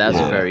 Yeah, that's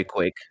very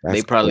quick.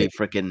 They probably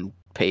freaking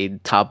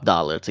paid top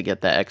dollar to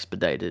get that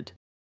expedited.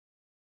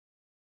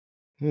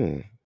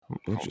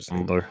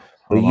 Interesting. But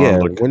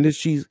when did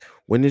she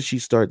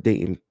start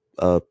dating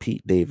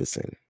Pete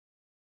Davidson?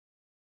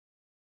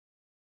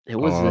 It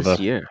was this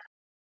year.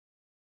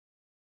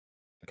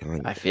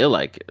 I feel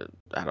like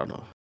I don't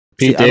know.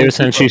 Pete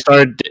Davidson. She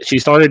started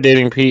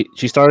dating Pete.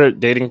 She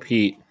started dating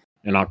Pete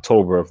in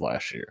October of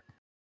last year.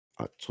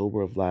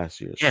 October of last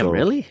year. Yeah,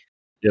 really?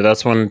 Yeah,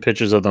 that's when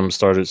pictures of them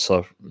started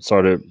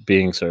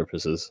being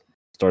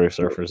started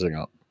surfacing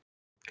up.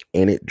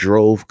 And it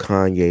drove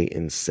Kanye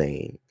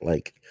insane.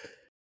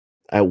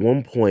 At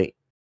one point,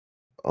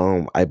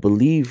 I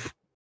believe.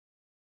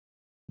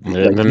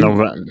 And then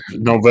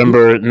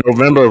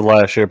November of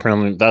last year,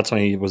 apparently that's when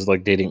he was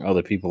dating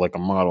other people, like a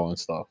model and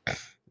stuff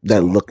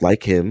that looked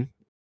like him.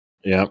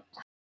 Yeah.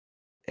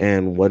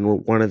 And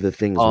one of the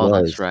things was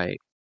that's right.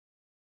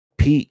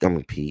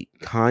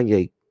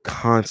 Kanye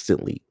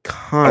constantly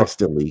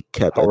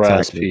kept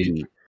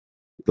attacking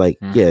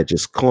Pete.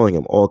 Just calling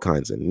him all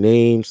kinds of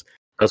names.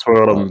 That's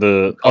what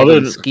the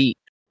other Skeet.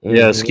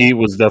 Yeah, Skeet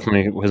was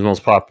definitely his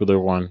most popular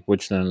one,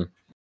 which then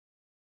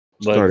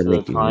started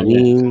making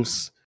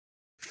memes,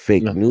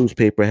 fake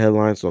newspaper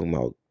headlines talking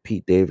about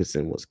Pete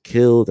Davidson was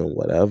killed and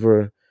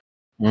whatever.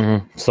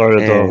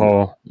 Started the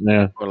whole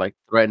or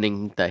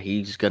threatening that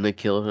he's gonna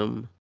kill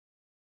him,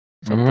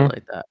 something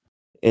like that.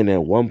 And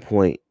at one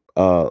point,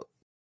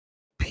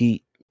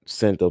 Pete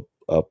sent a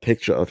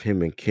picture of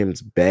him in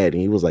Kim's bed,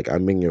 and he was like,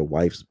 "I'm in your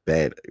wife's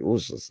bed." It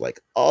was just like,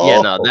 oh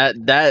yeah, no,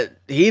 that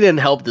he didn't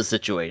help the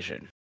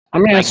situation. I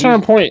mean, at a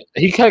certain point,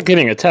 he kept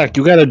getting attacked.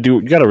 You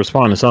gotta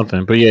respond to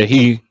something. But yeah,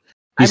 he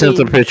sent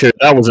the picture.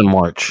 That was in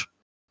March.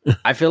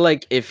 I feel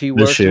like if he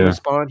were to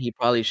respond, he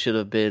probably should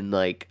have been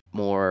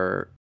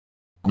more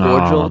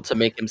cordial to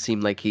make him seem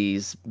like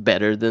he's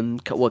better than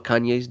what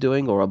Kanye's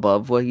doing or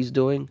above what he's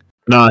doing.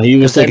 No, he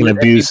was taking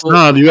abuse.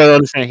 No, you gotta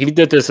understand. He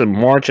did this in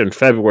March and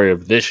February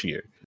of this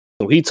year.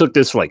 So he took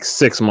this for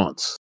 6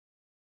 months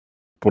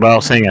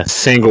without saying a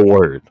single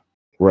word.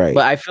 Right.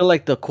 But I feel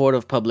like the court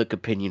of public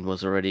opinion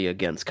was already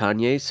against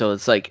Kanye. So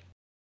it's like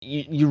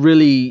you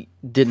really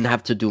didn't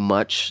have to do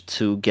much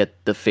to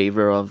get the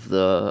favor of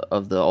the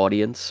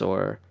audience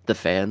or the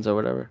fans or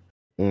whatever.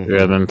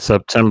 Yeah, then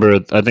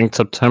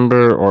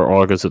September or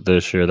August of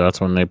this year, that's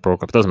when they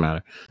broke up. Doesn't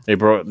matter.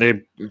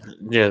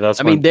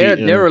 That's I mean,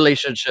 their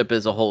relationship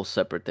is a whole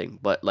separate thing,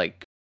 but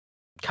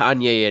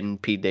Kanye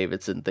and Pete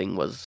Davidson thing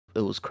was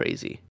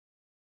crazy.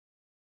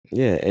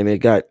 Yeah, and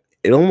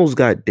it almost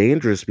got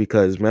dangerous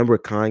because remember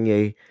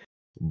Kanye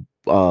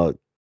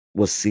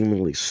was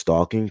seemingly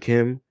stalking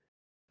Kim.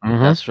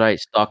 That's right,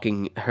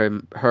 stalking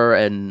her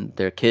and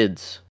their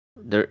kids.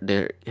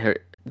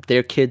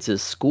 Their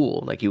kids'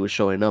 school. He was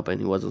showing up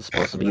and he wasn't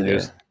supposed to be there.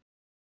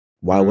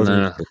 Why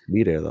wasn't he supposed to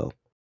be there though?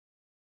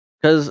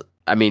 Because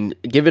I mean,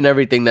 given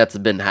everything that's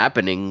been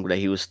happening, that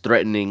he was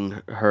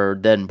threatening her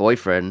then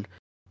boyfriend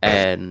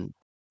and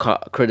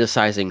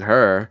criticizing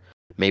her,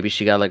 maybe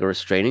she got like a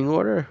restraining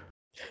order.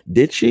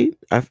 Did she?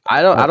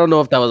 I don't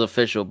know if that was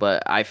official,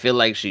 but I feel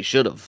like she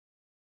should have.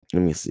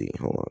 Let me see.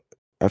 Hold on.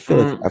 I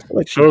feel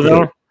like she there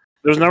did.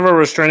 was never a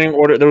restraining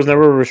order. There was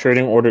never a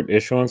restraining order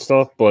issue and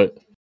stuff, but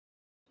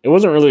it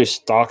wasn't really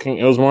stalking.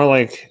 It was more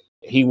like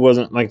he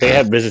wasn't like they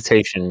had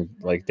visitation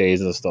like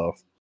days and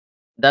stuff.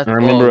 That's I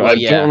remember. I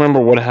yeah. don't remember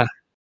what. I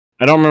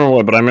don't remember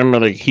what, but I remember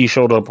like he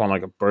showed up on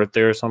like a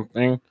birthday or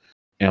something,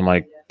 and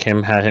like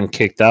Kim had him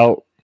kicked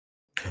out.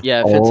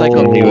 Yeah, if it's like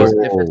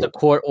if it's a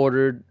court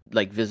ordered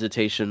like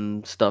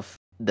visitation stuff,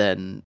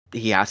 then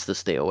he has to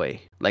stay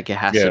away. Like it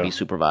has to be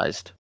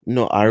supervised.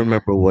 No, I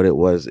remember what it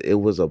was. It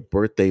was a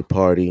birthday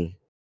party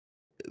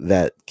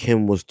that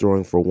Kim was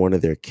throwing for one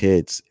of their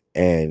kids,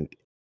 and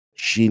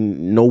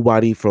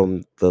nobody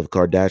from the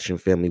Kardashian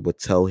family would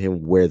tell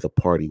him where the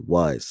party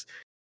was.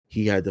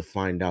 He had to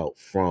find out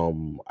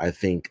from, I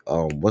think,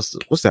 what's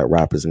that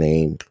rapper's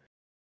name?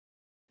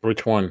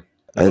 Which one?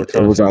 It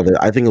was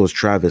I think it was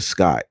Travis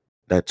Scott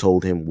that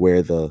told him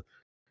where the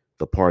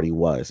party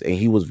was, and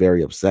he was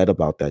very upset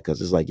about that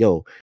because it's like,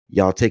 yo,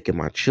 y'all taking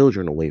my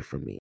children away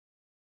from me.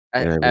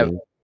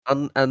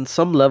 On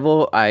some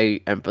level,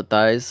 I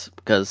empathize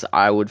because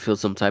I would feel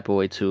some type of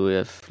way too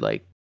if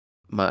like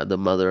the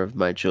mother of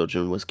my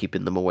children was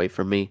keeping them away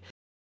from me.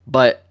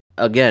 But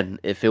again,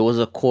 if it was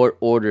a court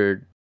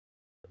ordered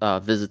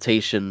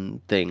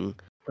visitation thing,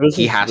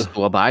 he has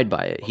to abide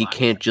by it. He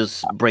can't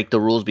just break the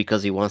rules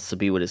because he wants to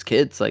be with his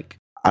kids. Like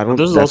I don't.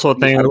 This is also a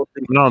thing. I'm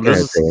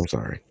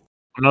sorry.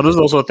 No, this is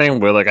also a thing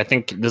where like I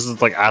think this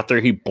is like after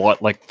he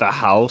bought like the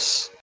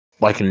house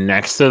like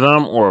next to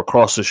them or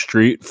across the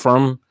street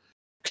from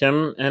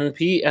Kim and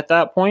Pete at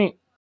that point.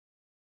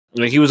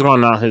 Like he was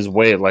going out his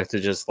way like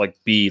to just like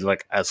be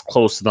like as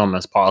close to them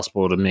as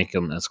possible to make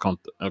him as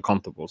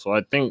comfortable. So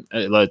I think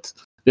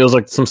there was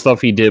like some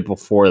stuff he did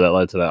before that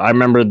led to that. I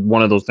remember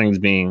one of those things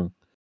being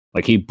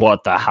like he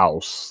bought the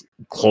house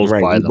close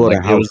by them. He bought like,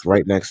 a house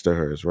right next to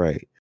hers,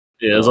 right?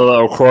 Yeah, it was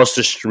across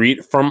the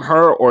street from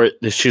her, or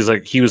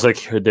he was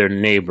like their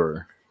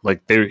neighbor.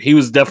 Like he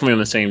was definitely in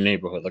the same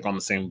neighborhood, like on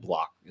the same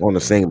block. On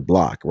the same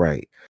block,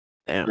 right?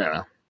 Damn.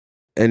 Yeah.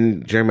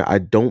 And Jeremy, I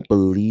don't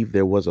believe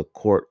there was a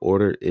court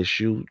order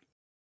issue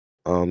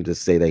to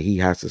say that he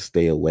has to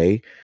stay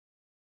away.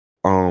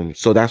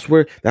 So that's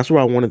where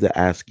I wanted to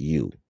ask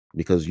you,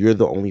 because you're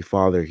the only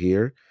father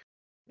here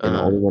and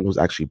the only one who's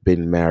actually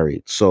been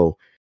married. So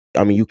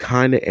I mean, you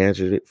kind of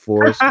answered it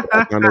for us.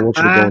 I kind of want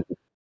you to go into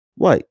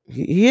what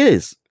he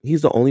is.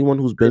 He's the only one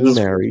who's been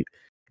married,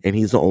 and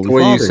he's the only the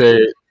way father. You say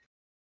it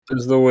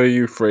is the way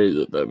you phrase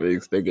it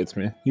that gets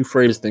me. You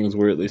phrase things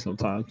weirdly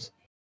sometimes.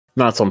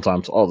 Not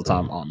sometimes, all the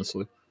time,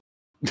 honestly.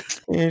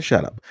 And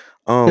shut up.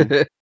 I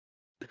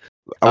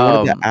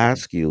wanted to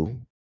ask you.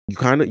 You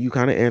kind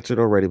of answered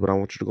already, but I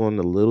want you to go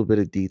into a little bit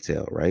of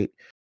detail, right?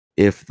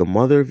 If the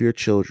mother of your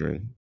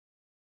children,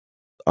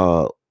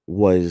 if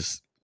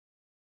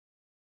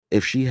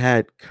she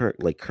had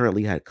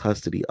currently had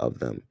custody of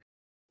them,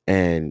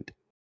 and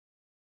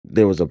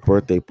there was a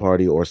birthday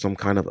party or some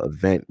kind of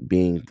event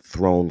being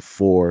thrown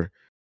for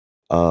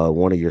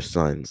one of your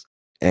sons,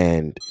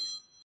 and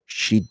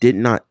she did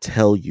not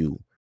tell you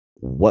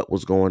what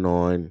was going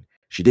on,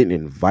 she didn't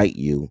invite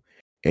you,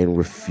 and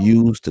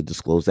refused to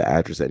disclose the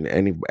address, and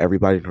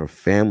everybody in her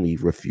family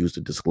refused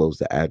to disclose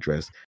the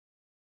address.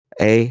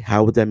 A,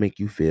 how would that make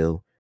you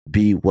feel?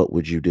 B, what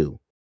would you do?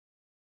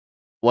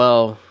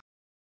 Well,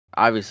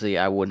 obviously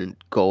I wouldn't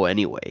go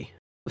anyway.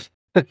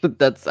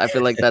 I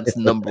feel like that's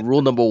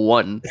rule number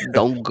one.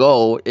 Don't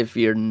go if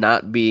you're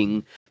not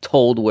being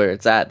told where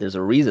it's at. There's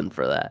a reason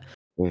for that.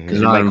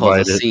 Because you might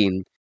cause a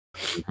scene.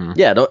 Mm-hmm.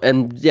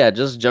 Yeah,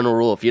 just general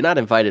rule. If you're not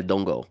invited,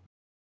 don't go.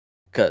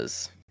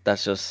 Because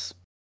that's just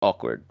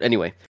awkward.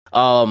 Anyway,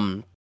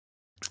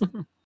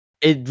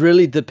 it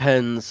really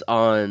depends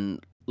on,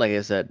 like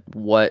I said,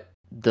 what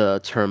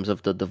the terms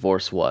of the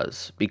divorce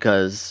was.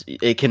 Because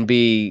it can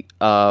be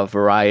a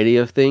variety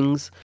of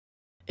things.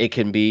 It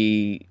can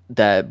be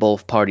that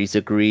both parties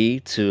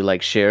agree to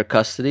like share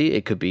custody.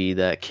 It could be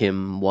that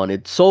Kim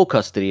wanted sole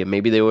custody and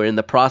maybe they were in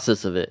the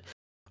process of it.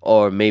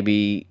 Or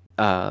maybe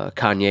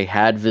Kanye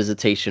had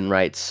visitation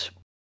rights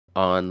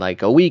on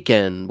like a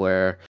weekend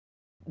where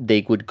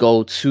they would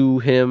go to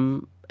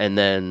him and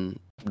then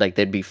like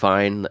they'd be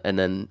fine and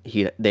then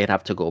they'd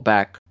have to go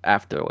back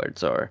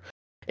afterwards. Or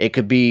it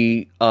could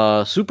be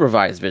a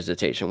supervised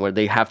visitation where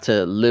they have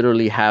to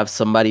literally have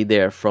somebody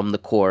there from the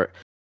court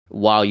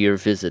while you're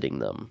visiting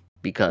them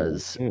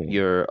because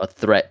you're a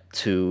threat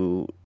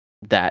to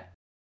that,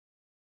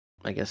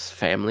 I guess,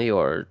 family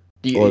or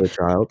the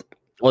child.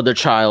 Or the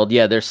child.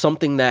 Yeah, there's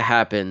something that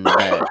happened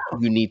that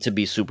you need to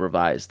be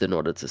supervised in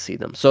order to see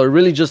them. So it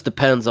really just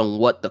depends on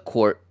what the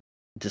court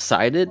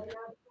decided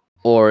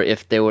or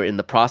if they were in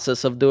the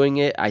process of doing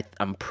it.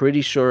 I'm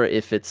pretty sure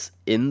if it's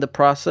in the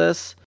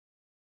process,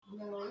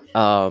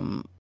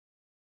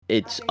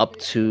 it's up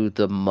to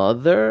the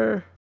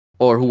mother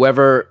or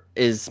whoever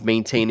is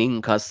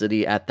maintaining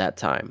custody at that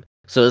time.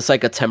 So it's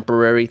like a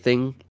temporary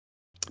thing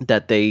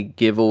that they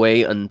give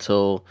away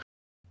until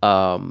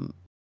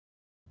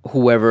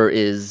whoever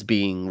is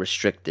being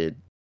restricted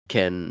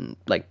can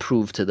like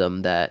prove to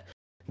them that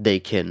they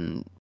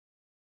can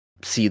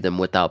see them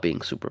without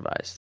being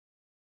supervised.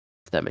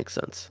 If that makes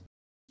sense.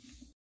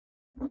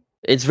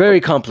 It's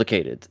very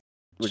complicated,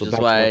 which is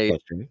why.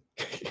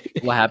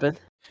 What happened?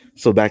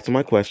 So back to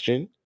my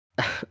question.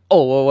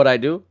 Oh, well, what I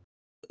do?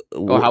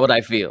 Or how would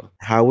I feel?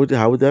 How would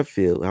that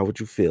feel? How would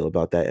you feel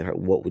about that? And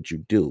what would you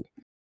do?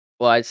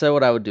 Well, I said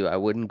what I would do. I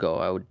wouldn't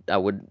go. I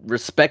would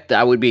respect.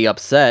 I would be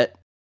upset,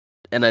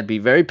 and I'd be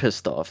very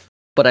pissed off.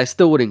 But I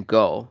still wouldn't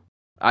go.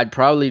 I'd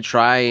probably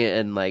try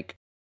and like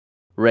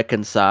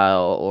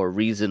reconcile or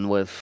reason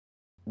with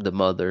the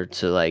mother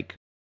to like,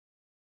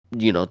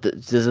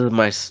 this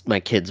is my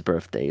kid's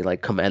birthday.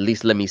 Like, come, at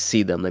least let me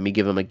see them. Let me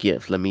give them a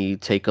gift. Let me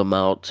take them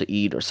out to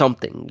eat or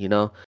something.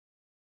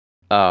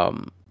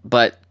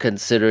 But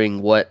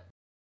considering what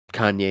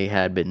Kanye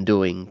had been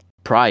doing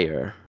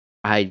prior,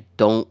 I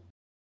don't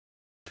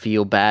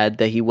feel bad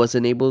that he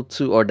wasn't able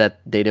to, or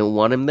that they didn't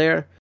want him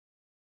there,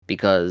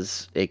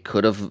 because it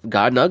could have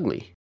gotten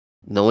ugly,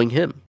 knowing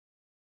him.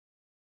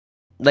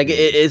 Like,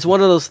 it's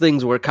one of those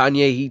things where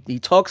Kanye, he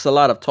talks a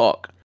lot of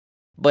talk,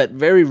 but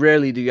very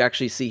rarely do you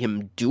actually see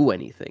him do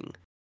anything.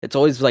 It's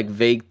always like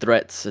vague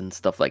threats and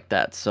stuff like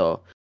that.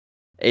 So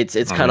it's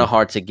kind of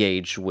hard to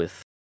gauge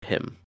with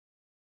him.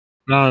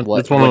 No, what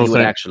it's one of those he would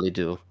things. actually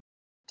do.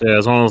 Yeah,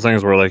 it's one of those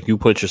things where like you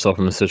put yourself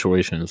in the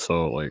situation,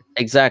 so like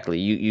exactly,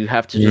 you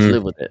have to just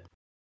live with it.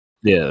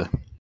 Yeah.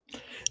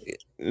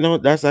 No,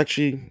 that's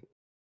actually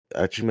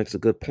makes a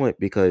good point,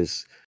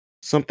 because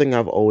something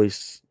I've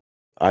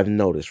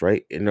noticed,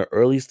 right, in the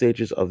early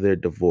stages of their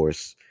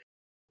divorce,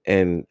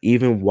 and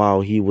even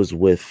while she was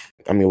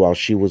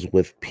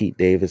with Pete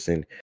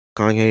Davidson,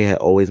 Kanye had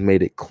always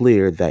made it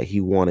clear that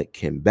he wanted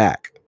Kim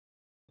back,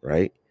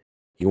 right?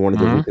 He wanted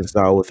to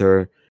reconcile with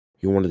her.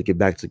 He wanted to get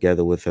back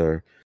together with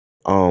her.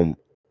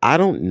 I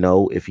don't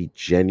know if he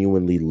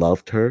genuinely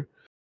loved her.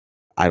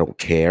 I don't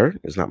care.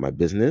 It's not my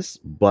business.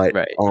 But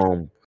right.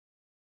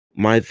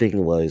 My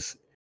thing was,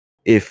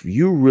 if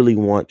you really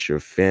want your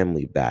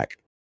family back,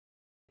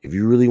 if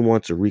you really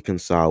want to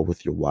reconcile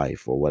with your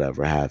wife or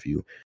whatever have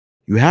you,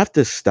 you have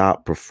to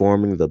stop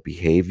performing the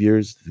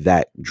behaviors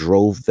that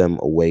drove them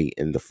away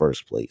in the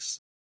first place.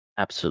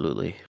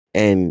 Absolutely.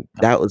 And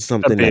that was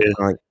something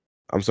that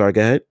I'm sorry,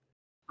 go ahead.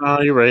 Oh,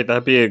 you're right.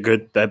 That'd be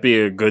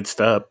a good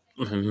step.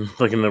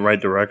 Like in the right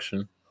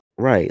direction.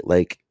 Right.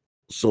 Like,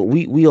 so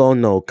we all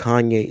know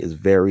Kanye is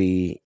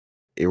very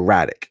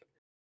erratic.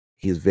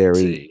 He's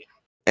very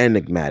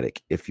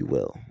enigmatic, if you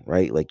will,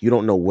 right? Like, you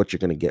don't know what you're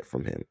going to get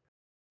from him.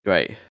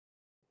 Right.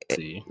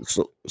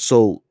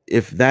 So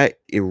if that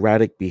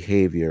erratic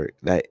behavior,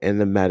 that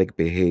enigmatic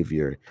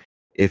behavior,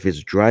 if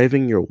it's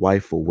driving your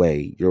wife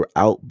away, your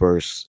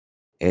outbursts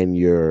and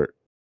your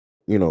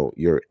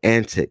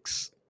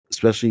antics,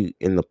 especially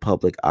in the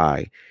public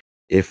eye,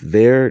 if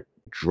they're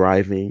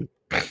driving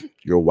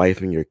your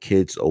wife and your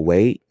kids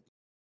away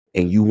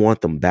and you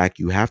want them back,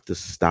 you have to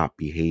stop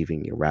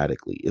behaving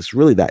erratically. It's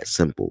really that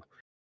simple.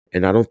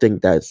 And I don't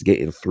think that's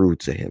getting through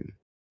to him.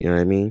 You know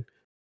what I mean?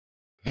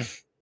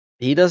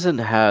 He doesn't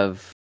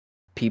have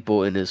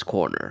people in his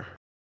corner.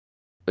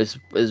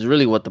 Is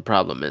really what the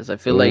problem is. I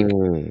feel like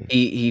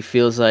he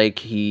feels like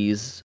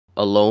he's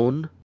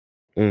alone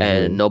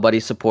and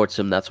nobody supports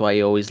him. That's why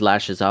he always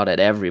lashes out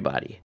at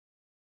everybody.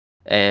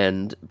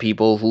 And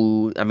people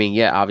who, I mean,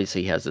 yeah,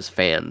 obviously he has his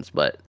fans,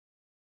 but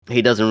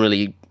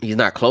he's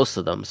not close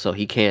to them, so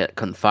he can't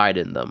confide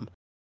in them.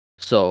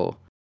 So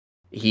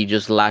he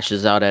just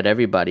lashes out at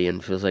everybody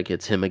and feels like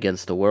it's him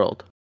against the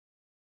world.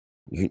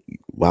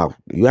 Wow,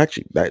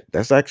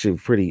 that's actually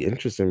pretty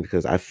interesting,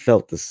 because I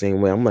felt the same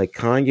way. I'm like,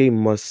 Kanye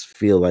must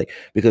feel like,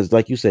 because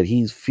like you said,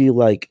 feel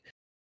like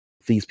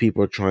these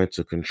people are trying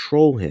to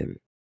control him,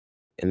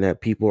 and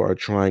that people are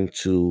trying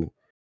to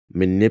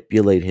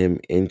manipulate him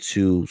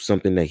into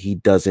something that he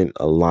doesn't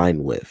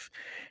align with.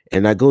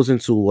 And that goes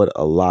into what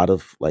a lot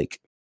of, like,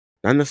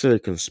 not necessarily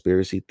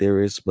conspiracy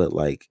theorists, but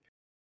like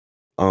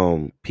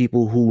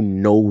people who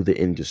know the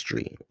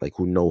industry, like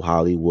who know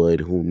Hollywood,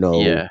 who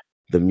know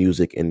the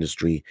music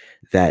industry,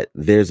 that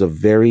there's a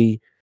very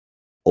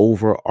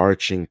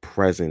overarching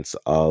presence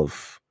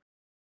of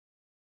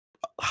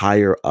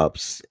higher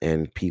ups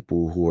and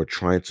people who are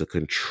trying to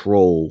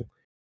control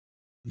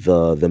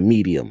the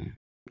medium,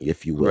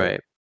 if you will.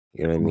 Right.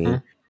 You know what I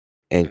mean?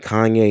 And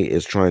Kanye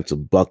is trying to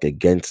buck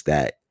against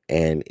that,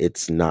 and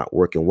it's not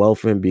working well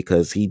for him,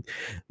 because he's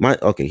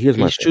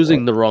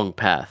choosing the wrong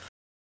path.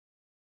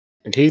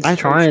 He's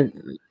trying.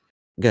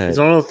 It's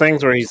one of those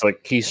things where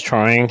he's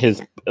trying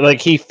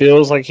he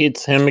feels like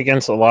it's him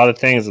against a lot of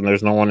things, and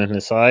there's no one in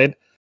his side.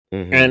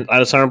 And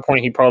at a certain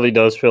point, he probably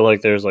does feel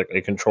like there's like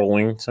a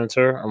controlling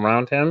center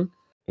around him.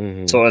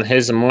 So in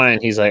his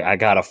mind, he's like, I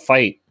gotta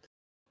fight.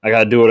 I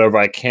gotta do whatever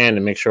I can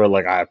to make sure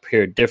like I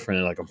appear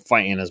different, like I'm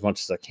fighting as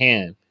much as I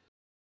can.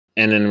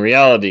 And in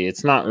reality,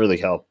 it's not really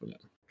helping him.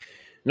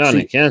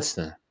 Nothing against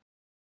him.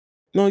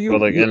 No, you.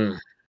 But like, You and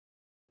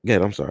go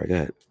ahead. I'm sorry. Go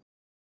ahead.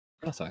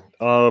 nothing.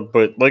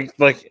 But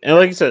and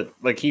like you said,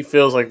 like he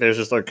feels like there's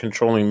just like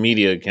controlling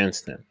media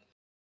against him.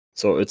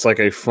 So it's like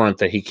a front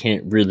that he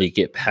can't really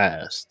get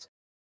past.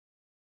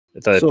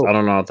 That So I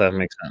don't know if that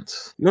makes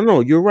sense. no,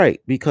 you're right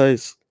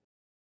because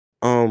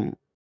um,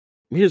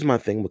 here's my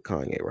thing with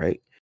Kanye, right?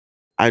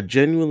 I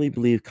genuinely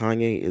believe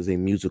Kanye is a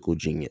musical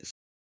genius,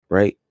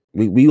 right?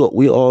 We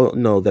all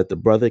know that the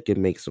brother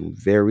can make some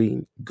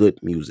very good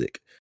music.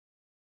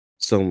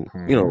 Some,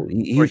 Or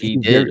he's he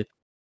very, did.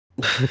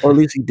 or at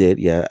least he did.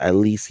 Yeah, at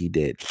least he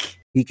did.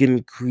 He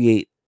can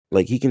create,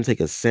 like, he can take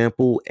a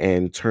sample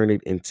and turn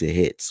it into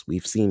hits.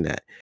 We've seen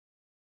that.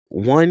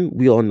 One,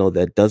 we all know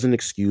that doesn't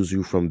excuse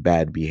you from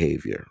bad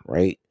behavior,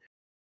 right?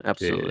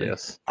 Absolutely.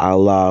 Yes. A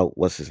la,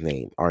 what's his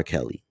name? R.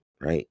 Kelly,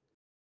 right?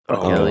 R.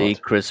 Oh Kelly,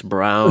 God. Chris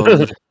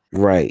Brown.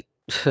 Right.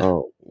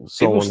 So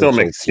People on and still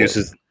make so forth.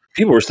 excuses.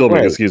 People are still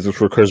making Right. excuses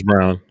for Chris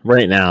Brown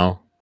right now.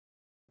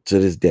 To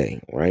this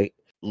day, right?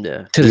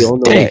 Yeah. To We this all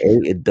know day.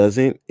 that it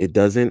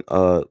doesn't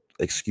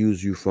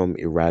excuse you from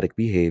erratic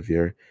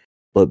behavior,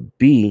 but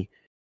B,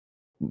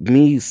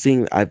 me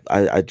seeing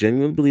I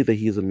genuinely believe that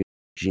he's a music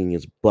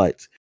genius,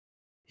 but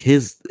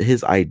his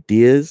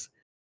ideas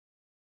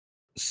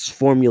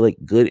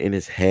formulate good in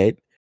his head,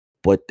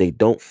 but they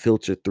don't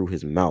filter through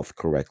his mouth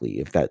correctly.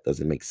 If that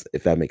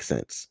makes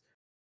sense.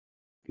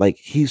 Like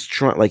he's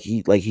trying,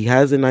 he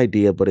has an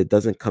idea, but it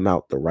doesn't come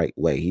out the right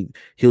way.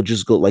 He'll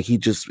just go like he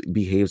just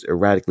behaves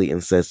erratically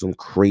and says some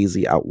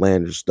crazy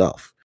outlandish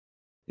stuff.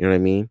 You know what I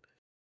mean?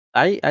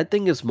 I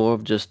think it's more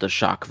of just the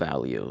shock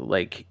value.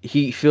 Like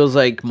he feels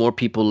like more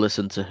people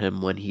listen to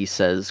him when he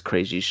says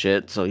crazy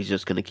shit, so he's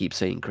just gonna keep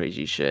saying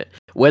crazy shit,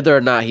 whether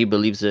or not he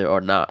believes it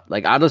or not.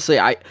 Like honestly,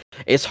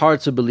 it's hard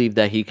to believe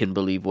that he can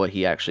believe what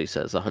he actually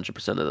says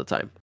 100% of the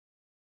time.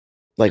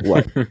 Like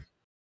what?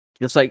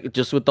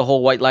 Just with the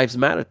whole White Lives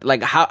Matter.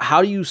 Like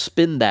how do you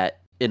spin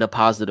that in a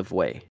positive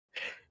way?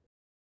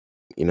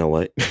 You know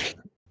what?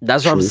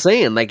 That's what I'm True.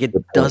 saying. Like it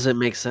Good point. doesn't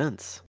make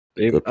sense.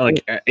 Good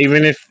point. Like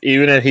even if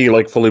he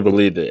like fully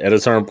believed it, at a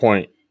certain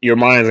point, your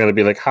mind's gonna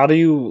be like, how Like,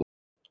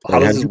 how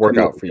does do this you work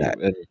come up out with for you? that?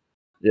 And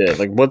yeah,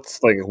 like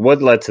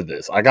what led to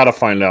this? I gotta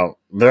find out.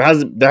 There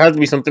has to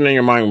be something in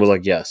your mind was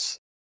like, yes,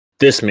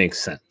 this makes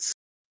sense,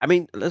 I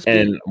mean, let's be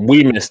and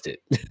we missed it.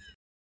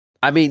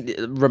 I mean,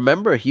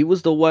 remember he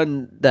was the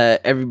one that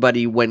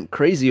everybody went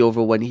crazy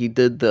over when he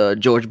did the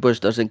George Bush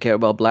doesn't care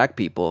about black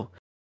people.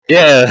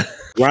 Yeah,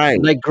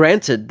 Right. Like,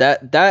 granted,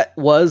 that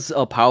was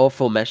a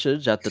powerful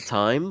message at the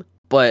time,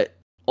 but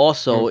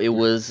also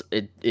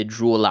it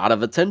drew a lot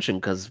of attention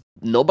because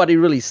nobody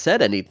really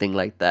said anything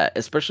like that,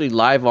 especially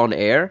live on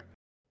air.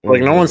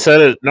 like no one Mhm.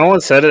 said it. No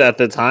one said it at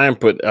the time,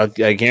 but I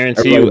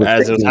guarantee Everybody you, was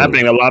as it was thinking it.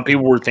 happening, a lot of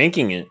people were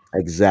thinking it.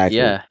 Exactly.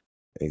 Yeah,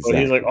 But he's like,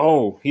 Exactly.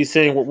 oh, he's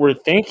saying what we're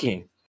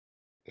thinking.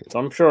 So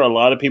I'm sure a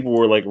lot of people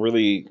were like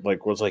really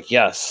like was like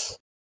yes.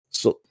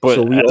 So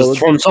But we as all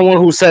from someone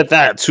who said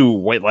that to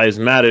White Lives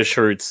Matter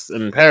shirts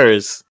in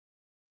Paris,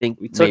 I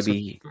think we took some.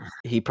 maybe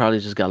he probably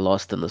just got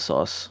lost in the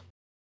sauce.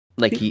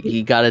 Like he-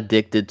 he got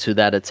addicted to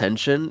that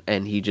attention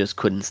and he just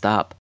couldn't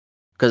stop.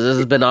 Because this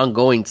has been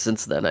ongoing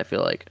since then, I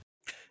feel like.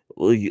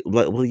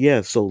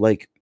 yeah. So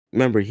like,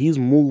 remember, he's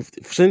moved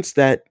since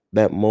that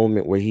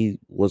moment where he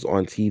was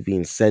on TV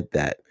and said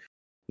that,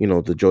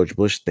 the George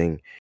Bush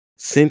thing.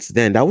 Since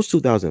then, that was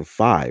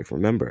 2005.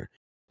 Remember,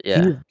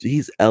 Yeah.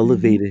 he's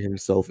elevated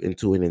himself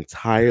into an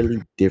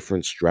entirely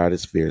different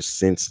stratosphere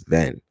since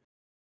then.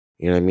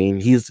 You know what I mean?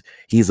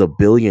 He's a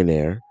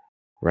billionaire,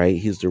 right?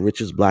 He's the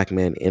richest black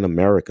man in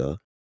America.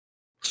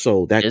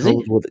 So that Is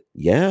comes he? with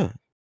yeah.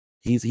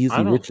 He's I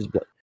the don't. richest.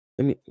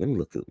 Let me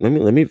look. Let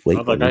me I wait.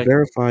 Let like me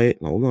verify it.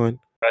 Hold on.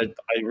 I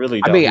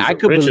really I doubt mean, he's I the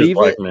could richest believe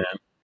black it. man.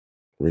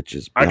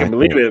 Richest I can black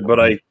believe man. it, but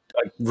I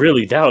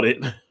really doubt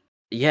it.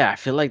 Yeah, I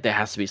feel like there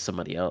has to be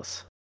somebody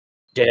else.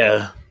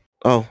 Yeah,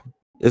 Oh,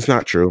 it's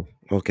not true.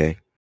 Okay,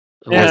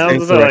 I yeah. I Who? stand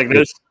was just like,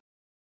 corrected.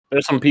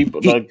 there's some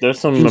people He like there's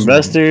some he's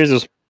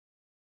investors.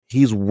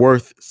 he's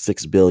worth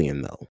 6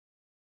 billion though,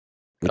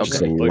 which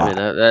is a Okay. I mean,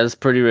 lot. that's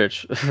pretty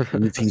rich. He's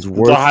It's a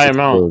worth high six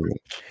amount. billion,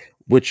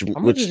 which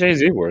How much is Jay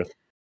Z worth?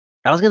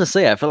 I was gonna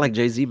say, I feel like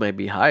Jay Z might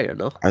be higher.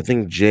 No, I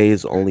think Jay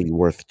is only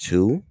worth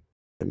 2.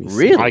 Let me see.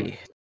 really?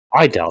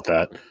 I doubt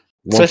that.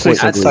 Especially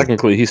since 1.3.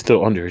 technically he's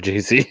still under Jay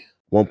Z.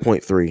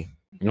 1.3.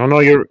 No,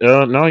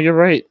 you're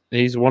right.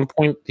 He's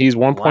 1.3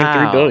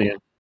 Wow. billion.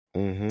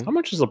 Mm-hmm. How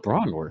much is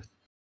LeBron worth?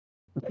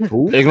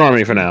 Who? Ignore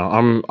me for now.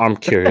 I'm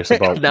curious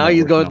about Now net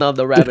he's worth going now. down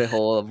the rabbit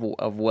hole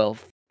of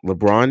wealth.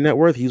 LeBron net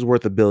worth? He's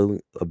worth a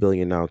billion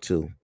now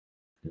too.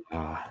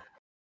 Nah,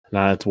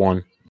 it's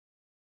one.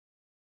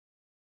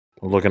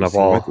 I'm looking Let's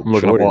up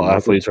see, all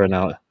athletes right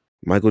now.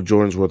 Michael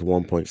Jordan's worth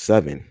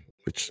 1.7,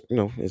 which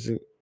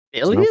isn't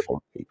it's Billion? not far.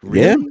 Yeah,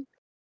 Really?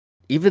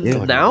 Even yeah, I feel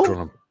like Michael now?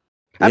 Jordan.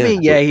 I yeah.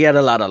 mean, yeah, he had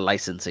a lot of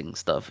licensing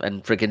stuff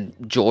and freaking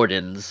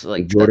Jordans. The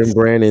Like Jordan that's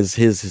brand is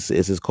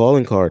his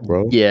calling card,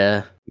 bro.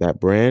 yeah. That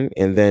brand,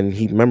 and then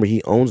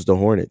he owns the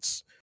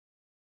Hornets.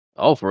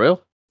 Oh, for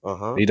real? Uh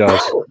huh. He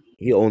does.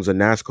 He owns a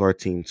NASCAR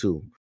team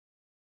too.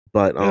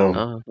 But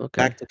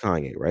Okay. back to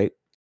Kanye, right?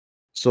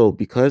 So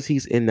because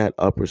he's in that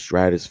upper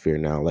stratosphere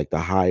now, like the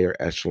higher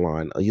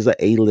echelon, he's an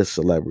A-list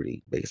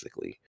celebrity,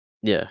 basically.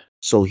 Yeah.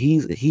 So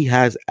he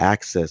has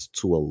access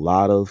to a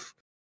lot of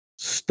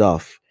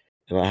stuff,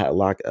 and I had a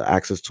lot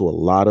access to a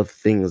lot of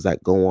things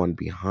that go on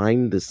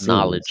behind the scenes,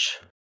 Knowledge.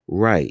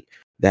 right?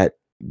 That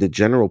the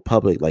general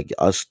public, like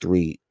us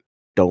three,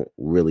 don't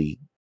really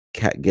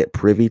get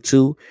privy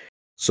to.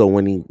 So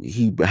when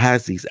he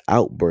has these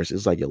outbursts,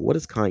 it's like, yo, what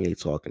is Kanye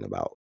talking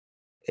about?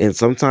 And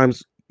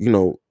sometimes,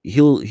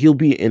 he'll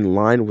be in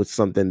line with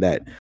something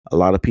that a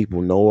lot of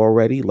people know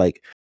already,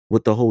 like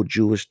with the whole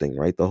Jewish thing,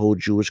 right? The whole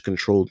Jewish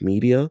controlled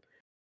media.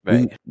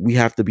 Right. We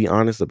have to be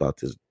honest about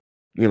this.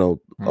 A Mhm.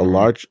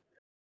 large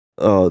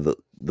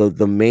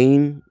the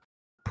main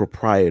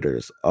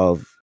proprietors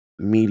of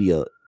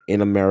media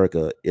in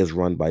America is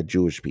run by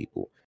Jewish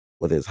people,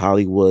 whether it's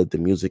Hollywood, the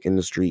music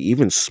industry,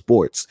 even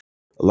sports.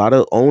 A lot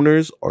of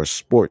owners are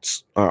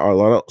a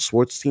lot of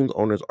sports teams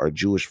owners are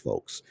Jewish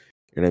folks.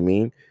 You know what I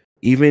mean?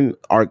 Even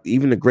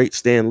the great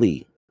Stan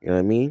Lee, you know what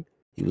I mean?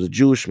 He was a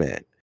Jewish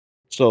man.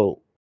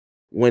 So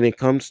when it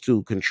comes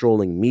to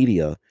controlling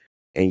media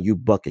and you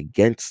buck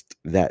against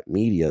that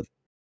media,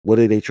 what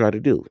do they try to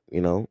do?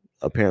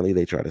 Apparently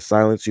they try to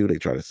silence you, they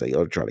try to say,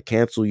 or try to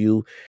cancel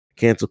you,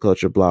 cancel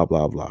culture, blah,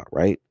 blah, blah,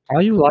 right?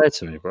 Why you lied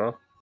to me, bro?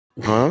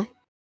 Huh?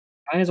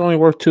 Kanye's only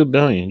worth $2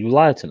 billion. You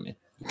lied to me.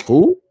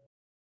 Who?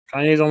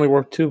 Kanye's only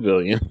worth $2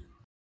 billion.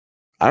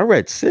 I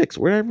read 6.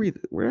 Where did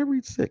I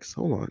read 6?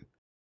 Hold on.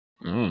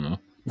 I don't know.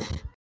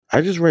 I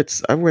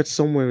read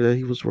somewhere that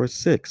he was worth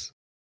 6.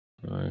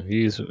 There's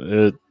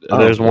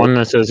one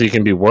that says he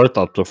can be worth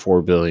up to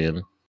 $4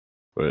 billion,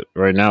 but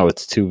right now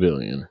it's $2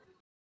 billion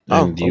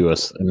in the Okay.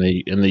 US in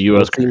the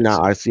US See, now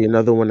currency. I see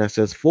another one that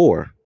says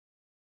 4.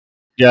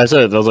 Yeah, I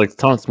said there was like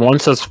tons. One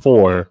says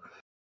 4,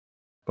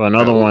 but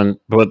another one,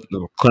 but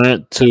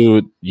current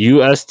to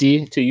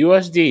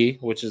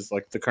USD, which is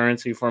like the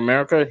currency for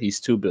America, he's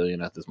 $2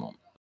 billion at this moment.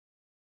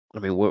 I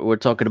mean, we're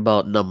talking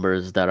about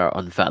numbers that are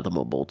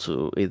unfathomable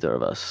to either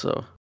of us.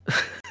 So.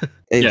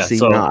 And Yeah, see,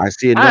 so now I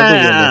see another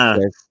one that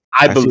says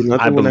I see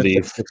another I one that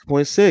believe. says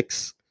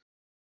 6.6.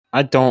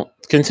 I don't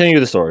continue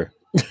the story.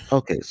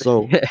 Okay,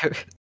 so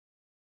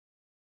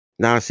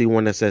now I see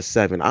one that says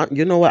 7.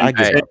 You know what? I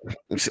give Right. up.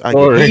 I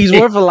give up. He's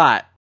worth a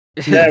lot.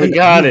 Yeah, we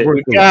got He's it.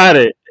 worth We a lot. got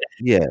it.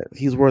 Yeah,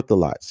 he's worth a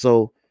lot.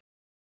 So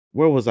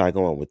where was I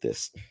going with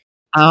this?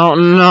 I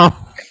don't know.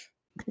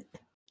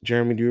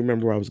 Jeremy, do you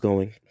remember where I was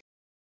going?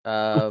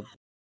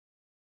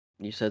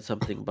 You said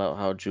something about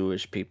how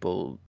Jewish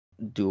people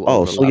do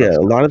Oh, own a so lot yeah, of a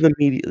stuff. lot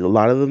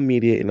of the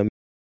media in America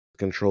is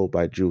controlled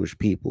by Jewish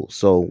people.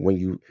 So when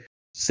you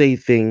say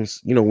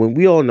things, when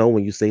we all know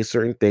when you say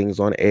certain things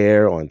on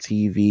air, on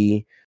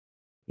TV,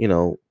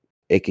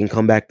 it can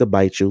come back to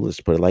bite you. Let's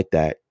put it like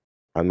that.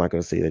 I'm not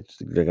going to say that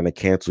they're going to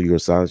cancel you or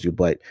silence you,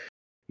 but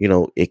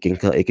it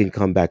can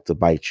come back to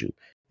bite you.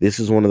 This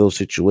is one of those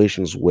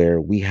situations where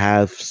we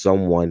have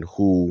someone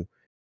who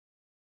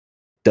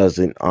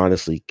doesn't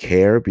honestly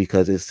care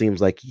because it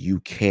seems like you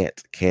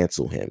can't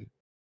cancel him.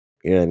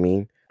 You know what I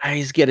mean?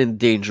 He's getting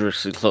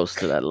dangerously close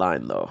to that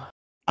line, though.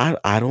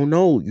 I don't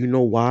know. You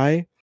know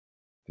why?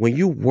 When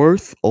you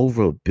worth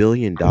over $1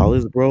 billion,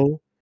 bro,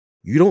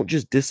 you don't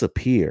just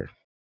disappear.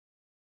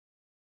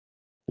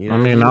 You know I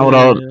what mean, I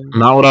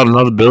not without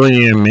another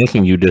billion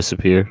making you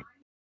disappear.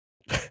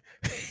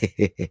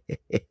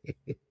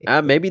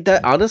 Maybe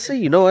that honestly,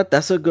 you know what?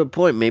 That's a good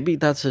point. Maybe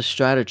that's a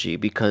strategy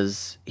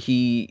because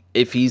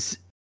if he's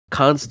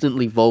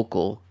constantly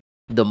vocal,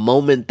 the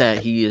moment that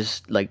he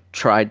is like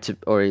tried to,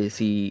 or is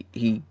he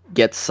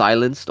gets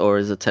silenced or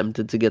is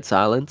attempted to get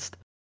silenced,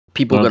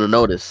 people Well, gonna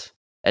notice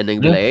and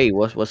then be yeah. like, "Hey,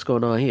 what's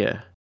going on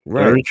here?"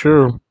 Very Right,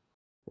 true.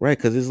 right.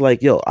 Because it's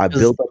like, yo, I 'Cause-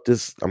 built up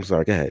this. I'm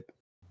sorry. Go ahead.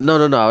 No.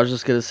 I was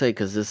just gonna say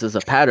because this is a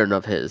pattern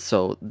of his.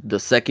 So the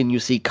second you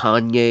see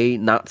Kanye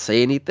not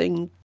say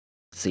anything,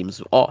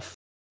 seems off.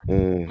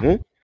 Hmm.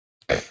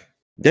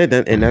 Yeah,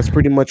 and that's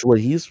pretty much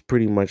what he's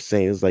pretty much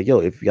saying. Is like, yo,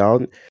 if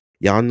y'all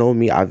know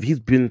me, he's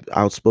been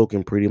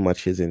outspoken pretty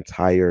much his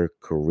entire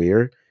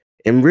career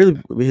and really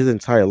his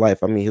entire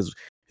life. I mean,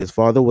 his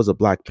father was a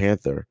Black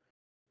Panther.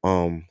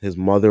 His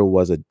mother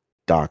was a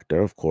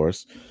doctor, of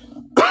course.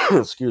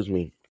 Excuse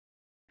me.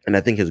 And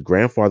I think his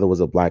grandfather was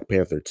a Black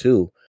Panther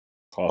too.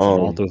 Coughing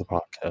all through the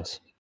podcast.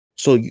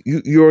 So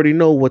you already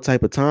know what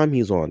type of time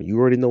he's on. You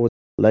already know what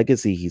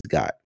legacy he's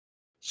got.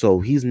 So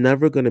he's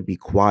never going to be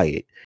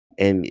quiet.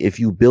 And if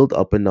you build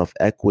up enough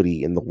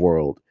equity in the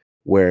world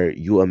where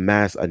you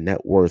amass a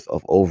net worth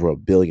of over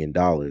 $1 billion,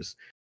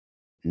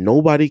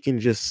 nobody can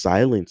just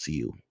silence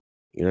you.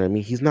 You know what I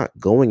mean? He's not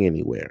going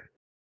anywhere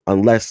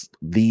unless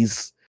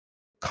these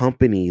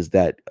companies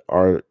that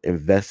are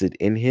invested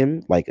in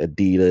him, like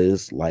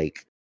Adidas,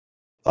 like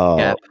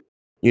Yeah.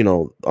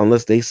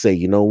 unless they say,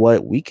 you know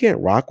what, we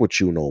can't rock with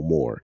you no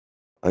more.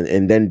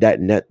 And then that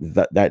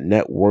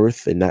net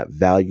worth and that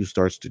value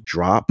starts to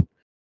drop,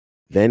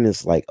 then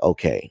it's like,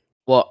 okay.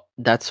 Well,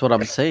 that's what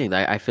I'm saying.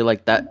 I feel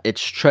like that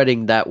it's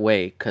treading that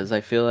way because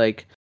I feel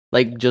like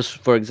just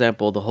for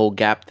example, the whole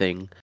Gap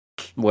thing.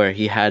 where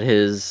he had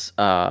his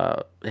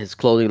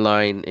clothing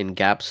line in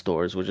Gap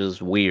stores, which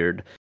is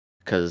weird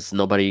because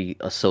nobody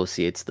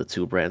associates the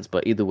two brands.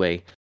 But either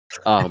way,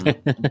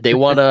 they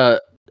wanna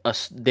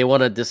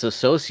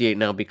disassociate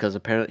now because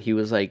apparently he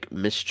was like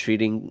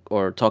mistreating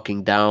or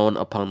talking down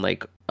upon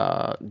like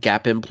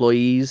Gap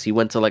employees. He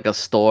went to like a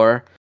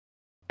store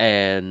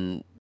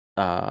and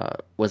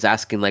was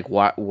asking like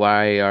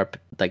why are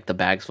like the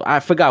bags. I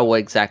forgot what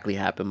exactly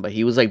happened, but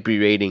he was like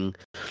berating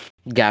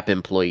Gap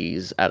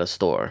employees at a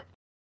store.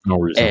 No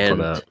reason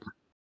for that.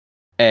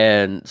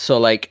 And so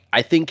like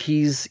I think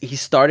he's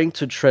starting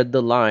to tread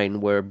the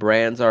line where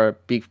brands are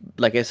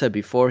like I said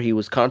before, he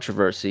was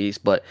controversies,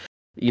 but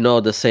you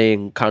know the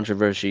saying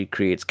controversy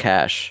creates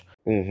cash.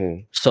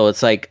 Mm-hmm. So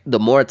it's like the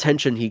more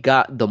attention he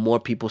got, the more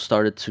people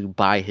started to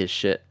buy his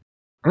shit.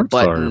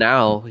 But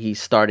now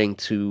he's starting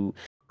to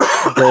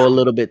go a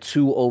little bit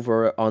too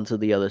over onto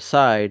the other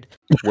side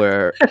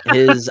where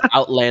his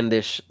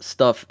outlandish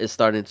stuff is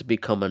starting to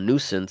become a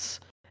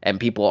nuisance and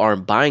people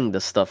aren't buying the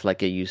stuff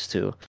like it used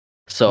to.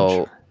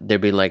 So they're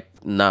being like,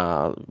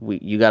 nah,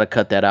 you got to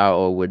cut that out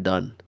or we're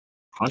done.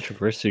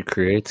 Controversy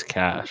creates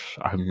cash.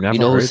 I've never You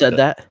know who said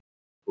that?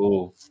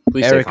 Oh,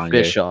 Eric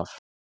Bischoff.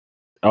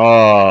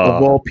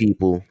 Of all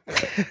people.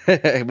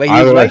 But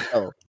he's right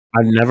though.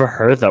 I've never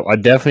heard that. I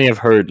definitely have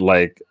heard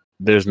like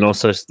there's no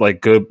such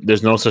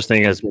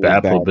thing as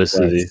bad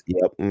publicity.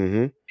 Yep.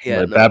 Mm-hmm.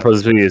 Yeah, bad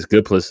publicity is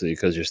good publicity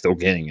because you're still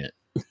getting it.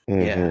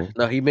 Mm-hmm. Yeah.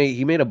 No, he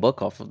made a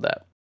book off of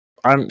that.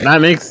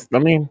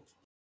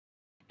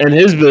 In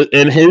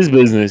his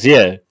business,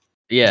 yeah.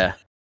 Yeah.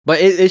 But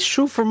it's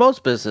true for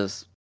most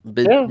businesses.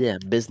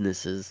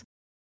 Businesses.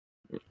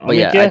 But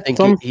I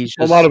think he's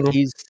just, a lot of them.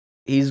 He's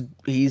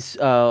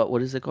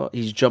what is it called?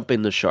 He's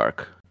jumping the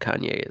shark.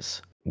 Kanye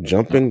is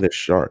jumping the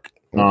shark.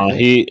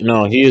 He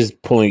is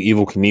pulling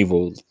Evel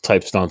Knievel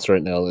type stunts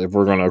right now. If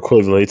we're gonna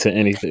equivalent to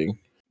anything.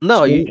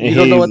 No, you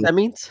don't know what that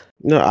means.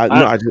 No,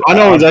 I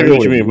know exactly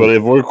what you mean. But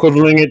if we're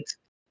equivaling it,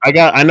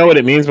 I know what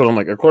it means. But I'm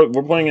like,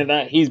 we're playing it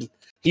that he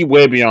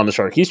way beyond the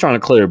shark. He's trying to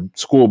clear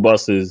school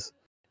buses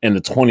in the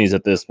 20s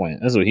at this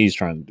point. That's what he's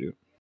trying to do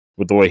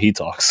with the way he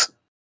talks.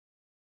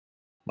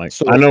 Like,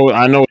 so, I know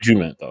what you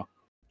meant though.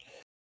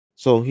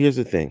 So here's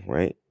the thing,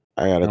 right?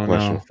 I got a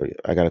question for you.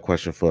 I got a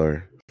question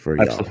for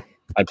y'all.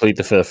 I plead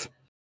the fifth.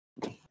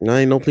 No,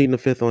 ain't no pleading the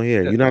fifth on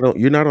here.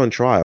 You're not on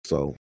trial,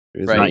 so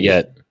not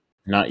yet.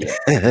 Way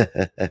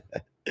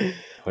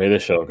the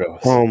show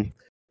goes.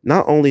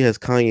 Not only has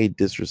Kanye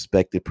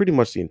disrespected pretty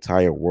much the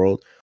entire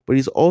world, but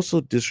he's also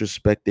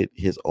disrespected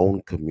his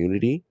own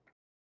community.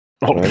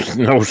 Oh, right?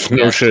 no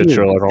shit,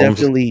 Sherlock Holmes.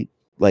 Definitely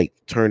like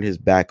turned his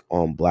back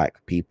on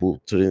black people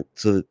to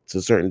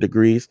certain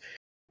degrees,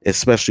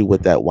 especially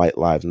with that White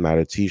Lives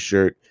Matter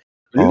T-shirt.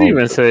 You didn't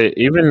even say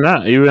even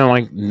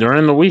like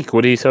during the week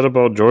what he said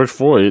about George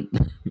Floyd.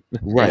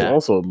 Right,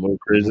 also a little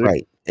crazy.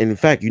 Right, and in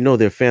fact,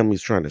 their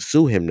family's trying to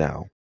sue him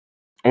now,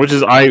 which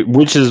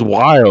is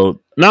wild.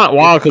 Not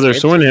wild because they're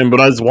suing him, but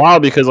it's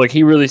wild because like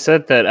he really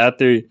said that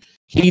after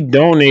he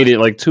donated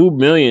like $2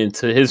 million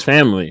to his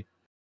family.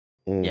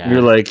 Yeah.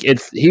 You're like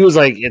he was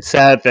like it's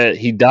sad that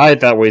he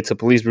died that way to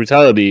police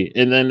brutality,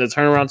 and then to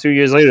turn around 2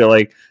 years later,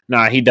 like,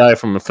 nah, he died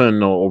from a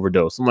fentanyl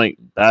overdose. I'm like,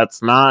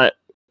 that's not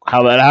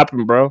how that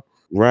happened, bro.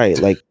 Right,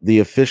 like the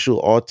official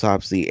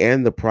autopsy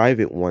and the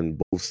private one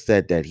both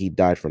said that he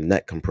died from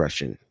neck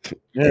compression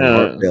and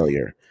heart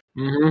failure.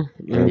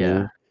 Mm-hmm.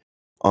 Yeah.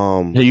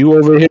 You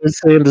over here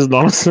saying this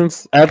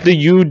nonsense after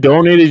you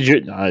donated your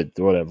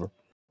whatever.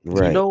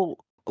 Right. You know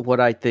what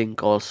I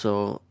think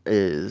also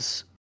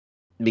is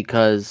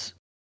because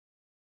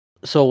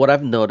so what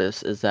I've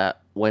noticed is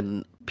that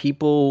when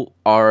people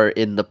are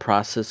in the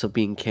process of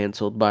being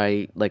canceled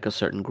by like a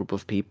certain group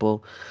of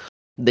people,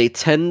 they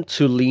tend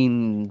to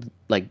lean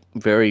like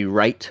very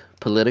right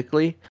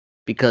politically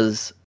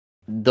because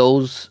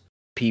those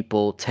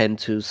people tend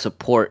to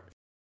support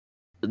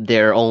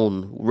their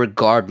own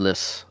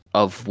regardless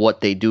of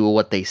what they do or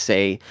what they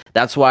say.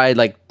 That's why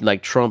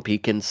like Trump, he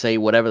can say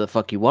whatever the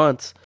fuck he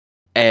wants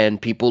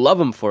and people love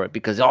him for it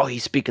because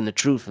he's speaking the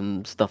truth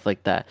and stuff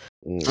like that.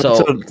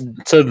 So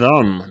to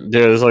them,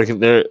 there's like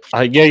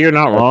you're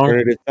not wrong.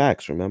 Alternative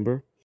facts,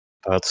 remember?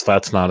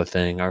 That's not a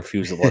thing. I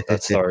refuse to let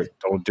that start.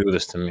 Don't do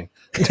this to me.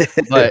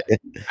 But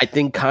I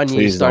think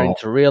Kanye is starting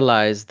to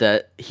realize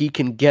that he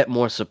can get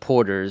more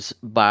supporters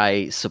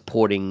by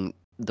supporting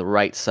the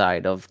right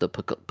side of the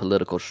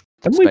political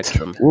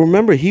spectrum.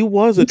 Remember, he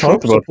was a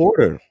Trump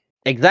supporter.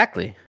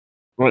 Exactly.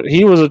 Well,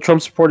 he was a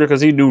Trump supporter because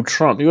he knew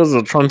Trump. He was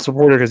a Trump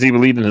supporter because he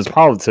believed in his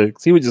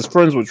politics. He was just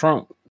friends with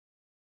Trump.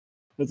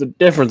 There's a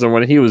difference in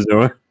what he was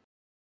doing.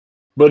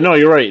 But no,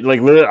 you're right. Like,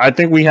 I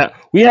think we had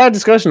a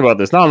discussion about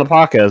this, not on the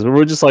podcast, but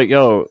we're just like,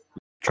 yo,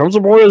 Trump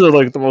supporters are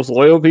like the most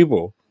loyal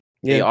people.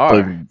 Yeah, they are.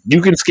 Like,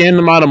 you can scam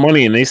them out of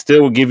money, and they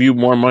still will give you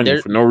more money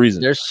for no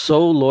reason. They're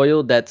so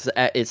loyal that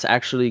it's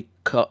actually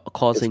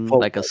causing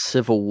like a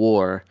civil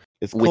war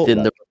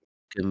within the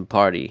Republican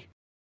Party.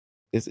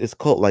 It's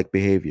cult-like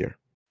behavior.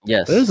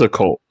 Yes, it is a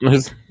cult.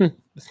 It's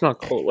not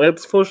cult.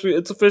 It's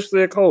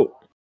officially a cult.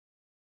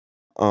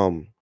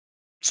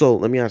 So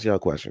let me ask y'all a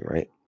question,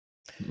 right?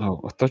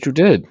 No, I thought you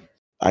did.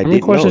 I How many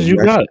didn't know. questions you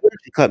got?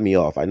 actually cut me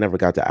off. I never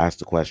got to ask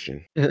the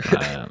question.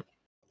 I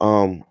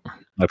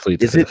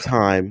plead Is the it fifth.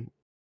 time?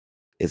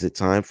 Is it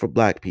time for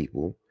Black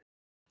people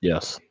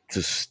Yes.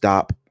 to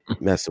stop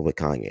messing with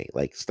Kanye?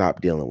 Like,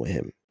 stop dealing with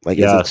him. Like,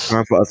 is Yes. it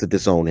time for us to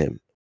disown him?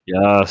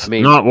 Yes. I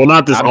mean,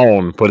 not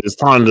disown, but it's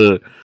time to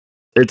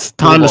Move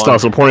start on.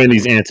 supporting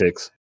these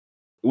antics.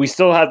 We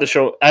still have to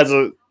show as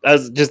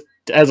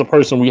a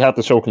person, we have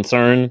to show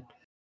concern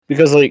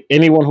because like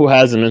anyone who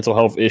has a mental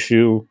health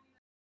issue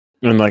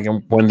and like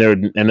when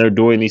they're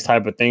doing these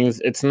type of things,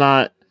 it's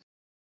not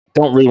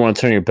don't really want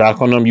to turn your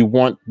back on them. You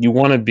want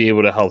to be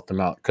able to help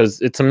them out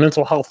because it's a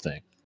mental health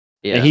thing.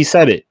 Yeah. And he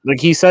said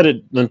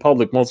it in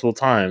public multiple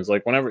times.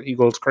 Like whenever he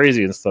goes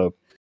crazy and stuff,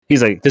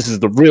 he's like, "This is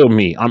the real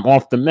me. I'm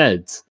off the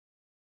meds."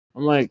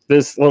 I'm like,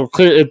 "This well,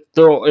 clear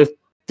if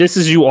this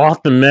is you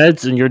off the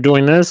meds and you're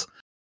doing this,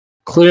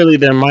 clearly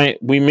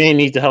we may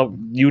need to help.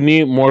 You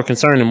need more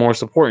concern and more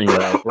support in your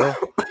life, bro."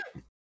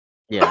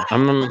 Yeah. I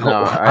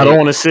I don't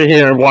want to sit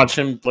here and watch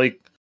him like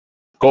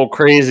go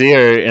crazy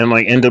and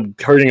like end up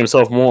hurting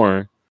himself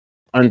more.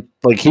 And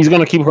like he's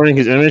gonna keep hurting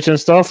his image and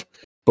stuff.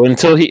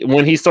 But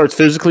when he starts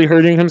physically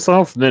hurting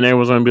himself, then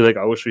everyone's gonna be like,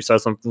 "I wish we said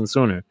something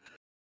sooner."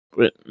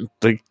 But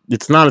like,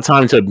 it's not a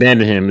time to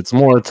abandon him. It's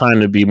more a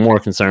time to be more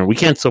concerned. We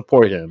can't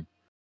support him.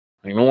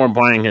 Like no more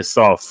buying his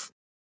stuff,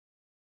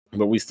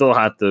 but we still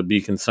have to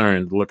be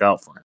concerned, look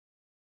out for him,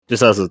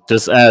 just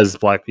as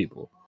Black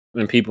people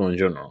and people in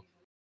general.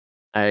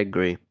 I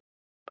agree.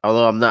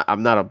 Although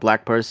I'm not a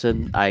Black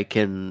person, I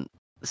can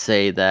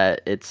say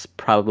that it's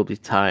probably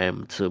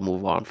time to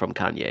move on from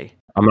Kanye.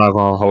 I'm not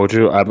gonna hold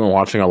you. I've been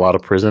watching a lot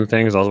of prison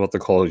things. I was about to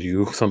call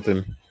you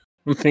something,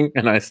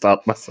 and I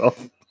stopped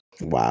myself.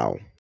 Wow.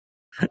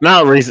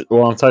 Not racist.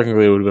 Well,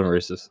 technically, it would have been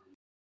racist.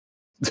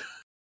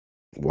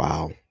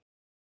 Wow.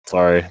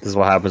 Sorry, this is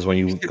what happens when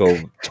you go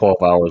 12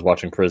 hours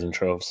watching prison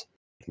shows.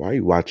 Why are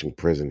you watching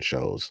prison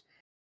shows?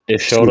 It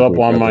showed up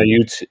Sleeping, on my brother.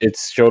 YouTube. It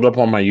showed up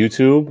on my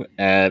YouTube,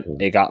 and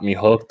it got me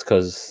hooked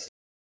because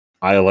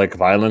I like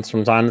violence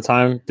from time to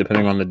time,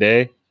 depending on the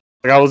day.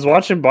 Like I was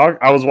watching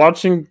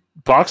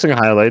boxing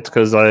highlights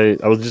because I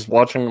was just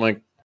watching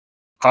like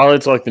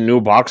highlights of, like the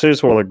new boxers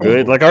who are like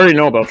good. Like I already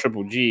know about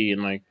Triple G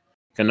and like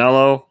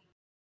Canelo,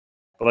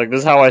 but like this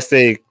is how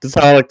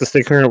I like to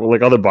stay current with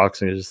like other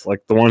boxers,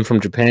 like the one from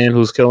Japan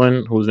who's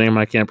killing, whose name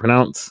I can't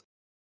pronounce,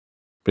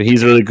 but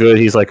he's really good.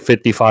 He's like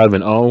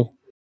 55-0.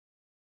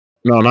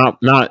 No,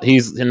 not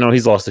he's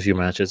lost a few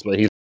matches, but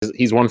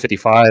he's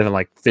 155 and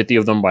like 50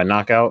 of them by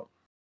knockout.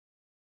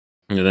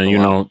 And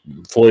then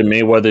Floyd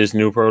Mayweather's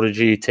new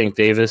protege, Tank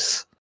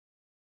Davis.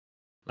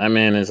 That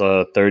man is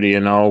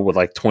 30-0 with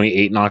like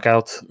 28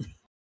 knockouts.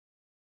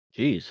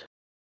 Jeez.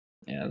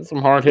 Yeah, there's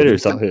some hard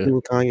hitters out To here. do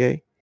with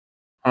Kanye?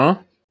 Huh?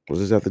 What does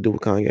this have to do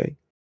with Kanye?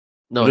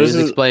 No, he was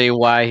explaining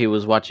why he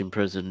was watching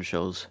prison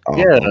shows. Oh,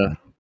 Yeah. okay.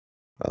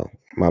 Oh,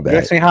 my You bad.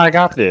 asked me how I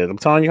got there. I'm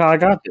telling you how I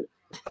got there.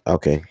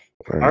 Okay.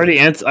 All right.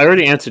 I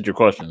already answered your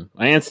question.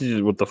 I answered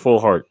it with the full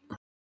heart.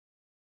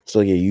 So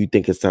yeah, you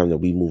think it's time that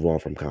we move on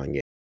from Kanye?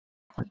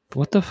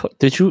 What the fuck?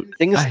 Did you? I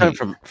think it's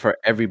time for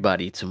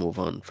everybody to move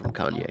on from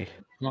Kanye.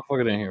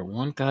 Motherfucker didn't hear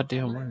one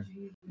goddamn word.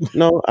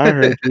 No, I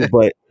heard you,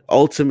 but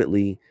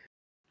ultimately,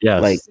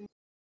 Yes. like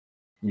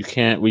we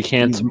can't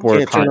support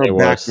we can't turn Kanye our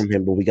back West. from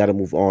him, but we got to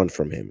move on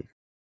from him.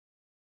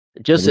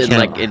 Just We in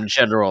can't- in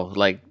general,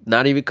 like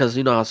not even because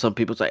you know how some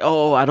people say,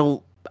 "Oh, I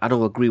don't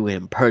agree with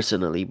him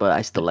personally, but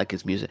I still like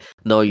his music."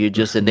 No, you're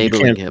just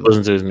enabling you can't him.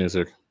 listen to his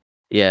music.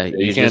 Yeah, You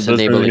you're can't just listen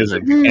to enabling his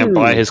music. him. You can't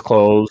buy his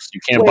clothes. You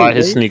can't buy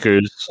his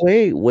sneakers.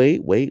 Wait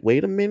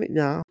a minute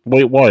now.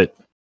 Wait, what?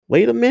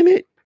 Wait a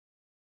minute.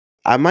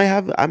 I might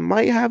have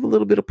a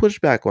little bit of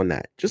pushback on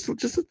that. Just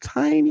a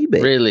tiny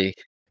bit. Really?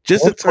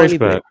 Just What a tiny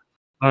pushback? bit.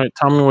 All right,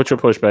 tell me what your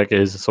pushback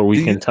is, so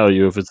we can tell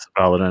you if it's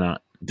valid or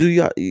not. Do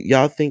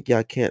y'all think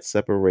y'all can't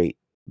separate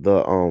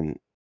the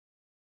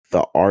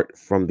art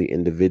from the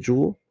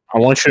individual? I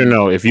want you to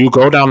know if you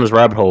go down this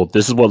rabbit hole,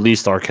 this is what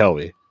leads to R.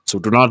 Kelly. So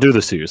do not do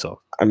this to yourself.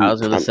 I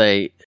was gonna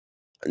say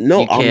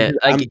no. you can't.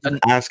 I'm just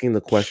asking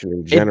the question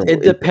in general.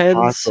 It depends.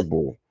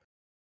 Possible.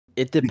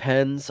 It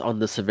depends on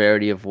the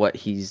severity of what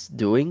he's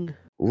doing.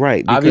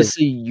 Right.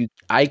 Obviously,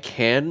 I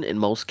can in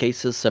most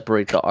cases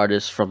separate the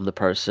artist from the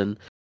person.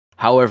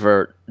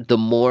 However, the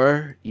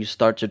more you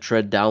start to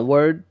tread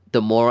downward,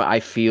 the more I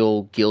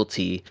feel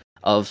guilty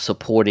of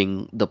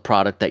supporting the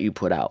product that you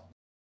put out.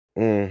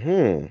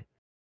 Mm-hmm.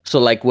 So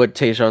like what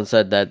Tayshaun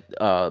said that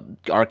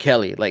R.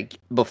 Kelly, like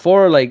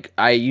before, like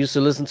I used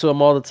to listen to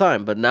him all the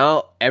time, but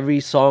now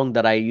every song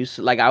that I used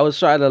to, like I was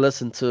trying to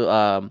listen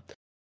to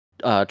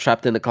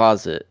Trapped in the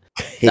Closet.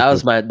 That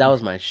was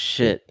my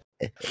shit.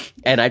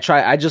 And I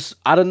just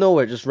out of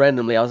nowhere, just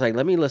randomly, I was like,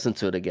 let me listen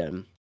to it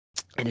again.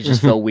 And it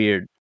just felt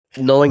weird.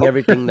 Knowing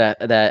everything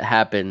that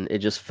happened, it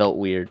just felt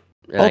weird.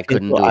 And I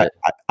couldn't do it.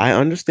 I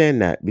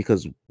understand that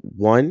because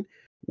one,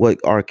 what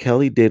R.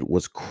 Kelly did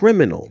was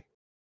criminal.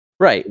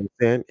 Right.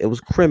 It was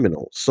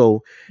criminal.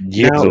 So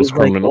Yes, now it was it's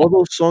like criminal. all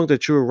those songs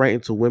that you were writing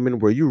to women,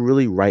 were you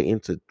really writing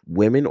to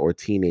women or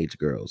teenage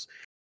girls?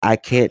 I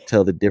can't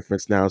tell the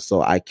difference now,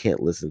 so I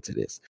can't listen to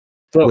this.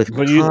 So, With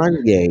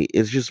Kanye,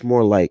 it's just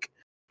more like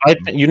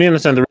you need to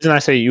understand the reason I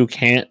say you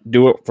can't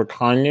do it for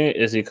Kanye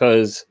is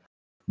because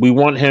we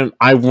want him.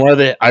 I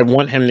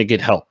want him to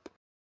get help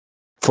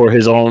for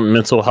his own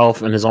mental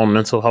health and his own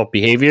mental health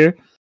behavior.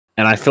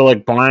 And I feel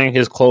like buying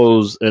his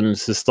clothes and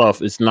his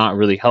stuff is not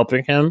really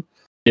helping him.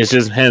 It's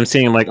just him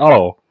seeing like,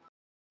 oh,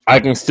 I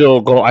can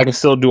still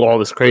do all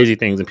this crazy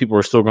things, and people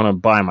are still gonna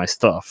buy my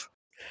stuff.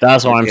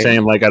 That's why I'm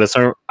saying, like, at a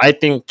certain, I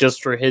think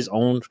just for his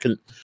own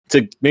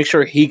to make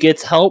sure he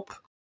gets help,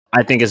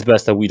 I think it's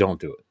best that we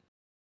don't do it.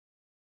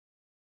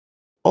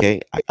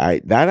 Okay, I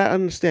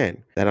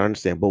understand.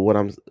 But what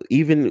I'm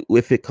even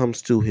if it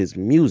comes to his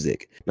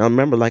music, now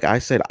remember, like I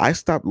said, I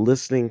stopped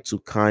listening to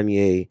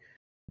Kanye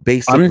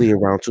basically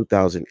around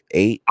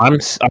 2008. I'm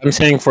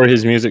saying for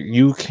his music,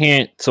 you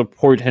can't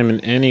support him in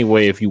any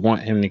way if you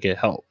want him to get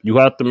help. You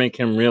have to make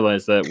him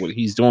realize that what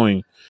he's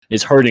doing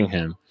is hurting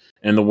him.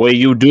 And the way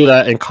you do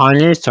that in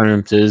Kanye's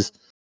terms is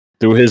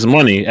through his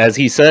money. As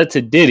he said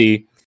to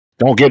Diddy,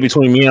 don't get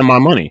between me and my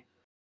money.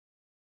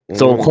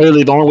 So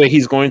clearly the only way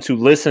he's going to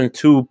listen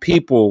to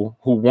people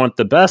who want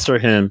the best for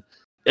him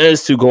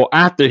is to go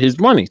after his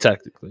money,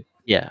 technically.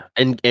 Yeah.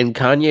 And in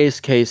Kanye's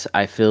case,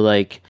 I feel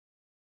like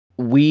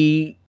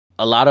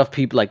a lot of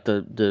people, like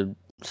the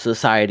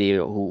society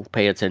who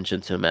pay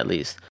attention to him at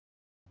least,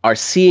 are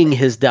seeing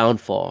his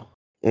downfall.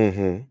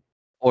 Mm-hmm.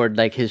 Or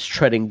like his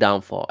treading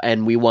downfall,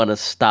 and we want to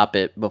stop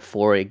it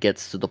before it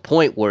gets to the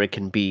point where it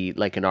can be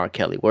like an R.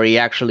 Kelly, where he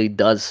actually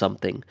does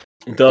something,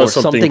 or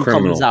something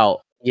criminal. Comes out.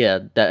 Yeah,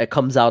 that it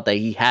comes out that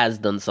he has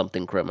done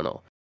something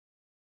criminal.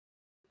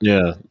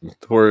 Yeah,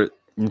 before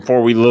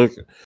we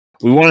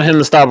want him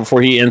to stop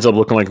before he ends up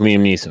looking like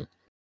Liam Neeson.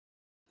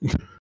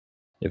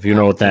 If you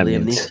know what that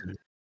means. Neeson.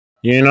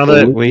 You know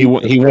that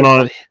he went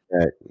on.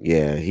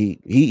 Yeah,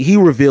 he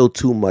revealed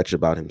too much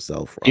about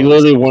himself. He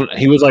literally went.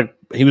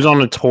 He was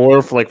on a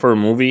tour for a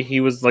movie. He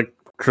was like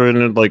trying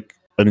to like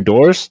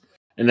endorse,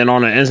 and then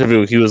on an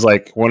interview, he was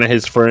like one of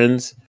his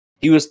friends.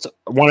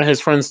 One of his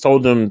friends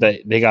told him that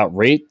they got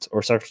raped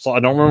or sexual assault. I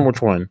don't remember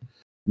which one.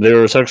 They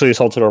were sexually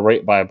assaulted or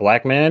raped by a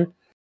black man,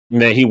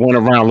 and then he went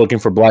around looking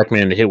for black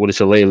man to hit with a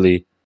shillelagh.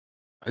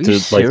 Are you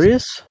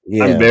serious?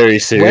 Yeah. I'm very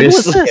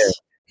serious. When was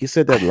this? He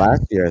said that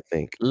last year, I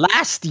think.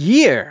 Last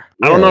year?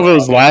 I don't know if it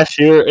was last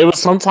year. It was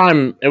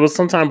sometime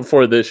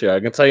before this year. I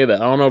can tell you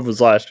that. I don't know if it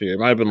was last year. It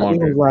might have been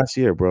longer. It was last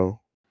year, bro.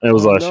 It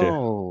was last year.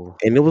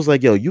 And it was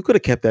like, yo, you could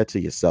have kept that to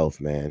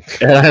yourself, man.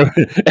 And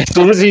as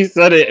soon as he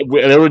said it,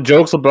 there were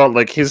jokes about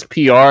like his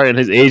PR and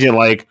his agent,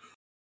 like,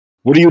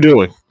 what are you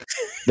doing?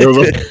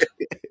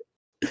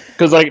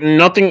 Because like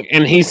nothing,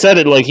 and he said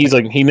it like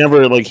he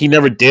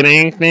never did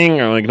anything,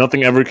 or like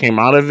nothing ever came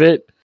out of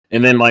it.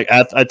 And then like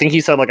I think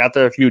he said like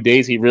after a few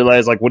days he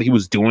realized like what he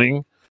was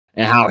doing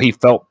and how he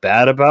felt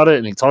bad about it,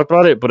 and he talked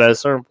about it. But at a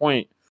certain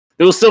point,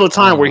 there was still a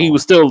time where he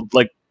was still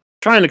like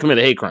trying to commit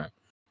a hate crime.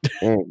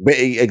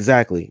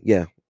 Exactly.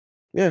 Yeah.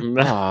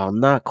 Oh,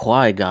 not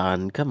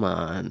Qui-Gon. Come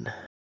on.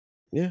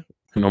 Yeah.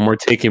 No more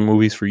Taken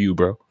movies for you,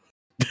 bro.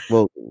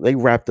 Well, they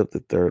wrapped up the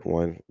third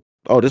one.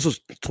 Oh, this was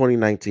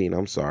 2019.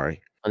 I'm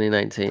sorry.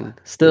 2019.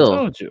 Still. I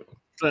told you.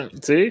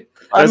 See?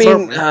 I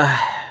mean,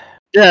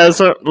 yeah,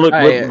 so look,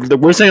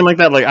 we're saying like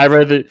that. Like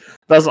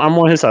I'm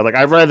on his side. Like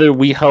I'd rather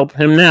we help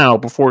him now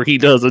before he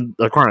does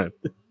a crime.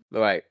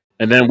 Right.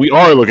 And then we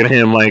are looking at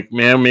him like,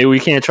 man, maybe we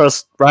can't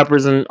trust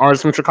rappers and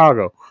artists from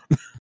Chicago.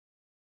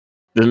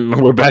 Then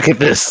we're back at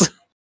this.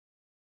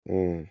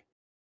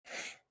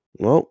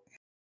 Well,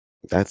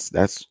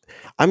 that's.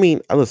 I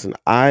mean, listen.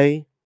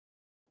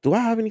 Do I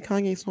have any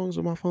Kanye songs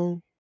on my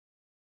phone?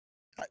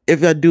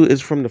 If I do,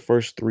 it's from the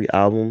first 3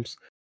 albums.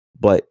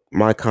 But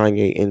my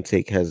Kanye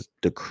intake has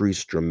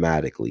decreased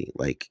dramatically.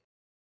 Like,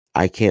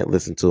 I can't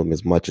listen to him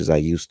as much as I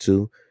used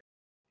to.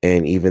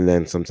 And even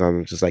then, sometimes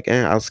I'm just like,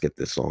 I'll skip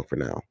this song for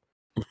now.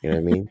 You know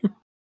what I mean?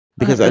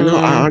 Because I know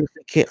I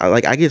honestly can't.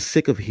 I get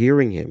sick of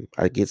hearing him.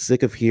 I get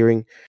sick of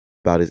hearing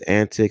about his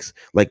antics.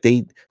 Like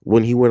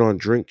when he went on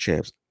Drink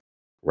Champs,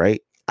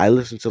 right? I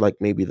listened to like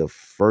maybe the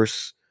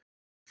first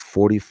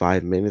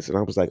 45 minutes, and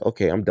I was like,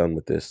 okay, I'm done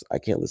with this. I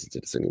can't listen to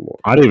this anymore.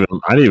 I didn't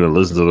even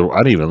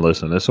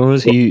listen. As soon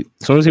as he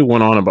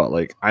went on about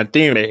like, I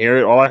didn't even hear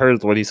it. All I heard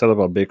is what he said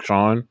about Big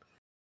Sean.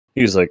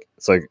 He was like,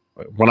 it's like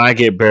when I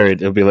get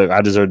buried, it'll be like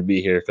I deserve to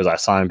be here because I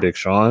signed Big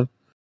Sean.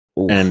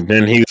 Oof. And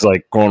then he was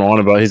like going on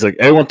about, he's like,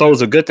 everyone thought it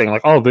was a good thing,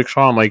 like, oh, Big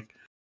Sean like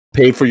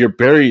paid for your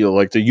burial,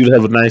 like that you'd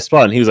have a nice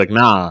spot. And he was like,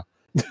 nah.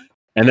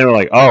 And they were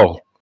like, oh,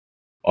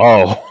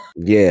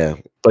 yeah.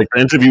 Like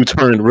the interview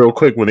turned real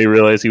quick when they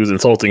realized he was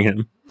insulting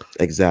him.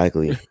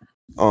 Exactly.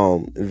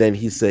 Then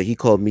he said he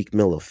called Meek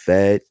Mill a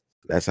fed.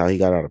 That's how he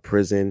got out of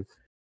prison.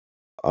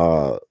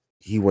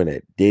 He went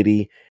at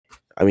Diddy.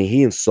 I mean,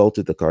 he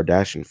insulted the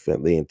Kardashian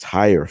family, the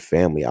entire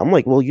family. I'm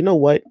like, well, you know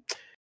what?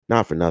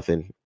 Not for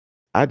nothing.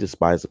 I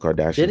despise the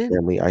Kardashian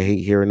family. I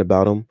hate hearing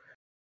about them.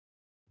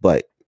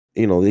 But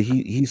you know,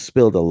 he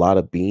spilled a lot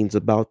of beans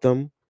about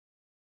them.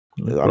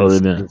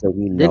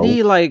 Did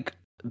he like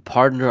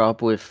partner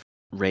up with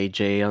Ray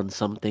J on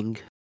something?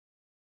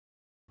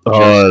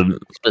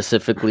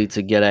 specifically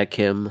to get at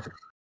Kim.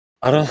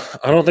 I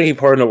don't think he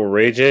partnered up with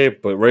Ray J,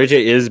 but Ray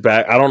J is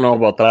back. I don't know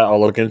about that.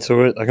 I'll look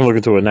into it. I can look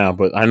into it now,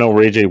 but I know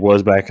Ray J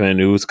was back in the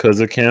news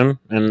because of Kim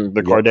and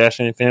the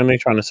Kardashian family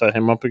trying to set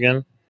him up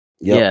again.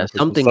 Yeah,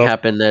 something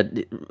happened that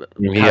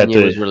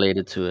Kanye was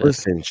related to it.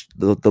 Listen,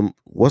 the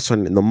what's her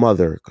name?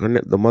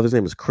 The mother's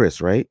name is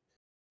Chris, right?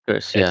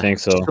 Chris, yeah, I think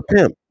so. She's a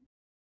pimp.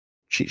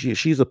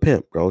 She's a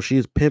pimp, bro.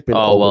 She's pimping.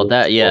 Oh well,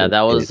 that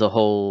was the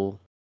whole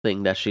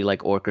thing that she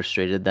like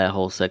orchestrated that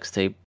whole sex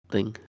tape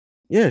thing.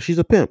 Yeah, she's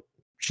a pimp.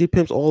 She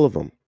pimps all of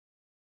them.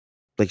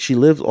 Like she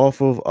lives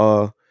off of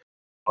Rob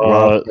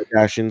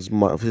Kardashian's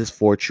his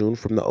fortune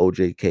from the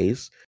OJ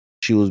case.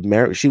 She was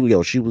married. She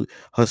was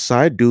her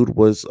side dude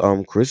was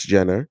Kris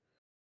Jenner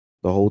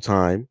the whole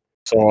time.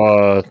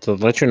 So to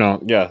let you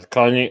know, yeah,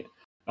 Kanye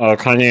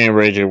and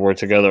Ray J were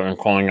together and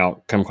calling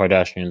out Kim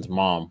Kardashian's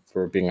mom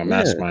for being a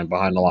mastermind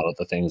behind a lot of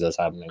the things that's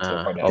happening to the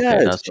Kardashians.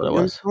 Okay, that's what it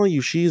was. I'm telling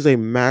you, she's a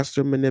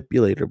master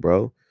manipulator,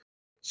 bro.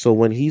 So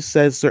when he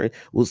says certain,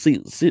 we'll see.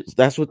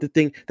 That's what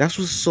that's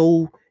what's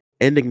so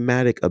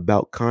enigmatic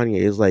about Kanye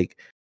is like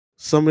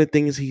some of the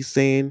things he's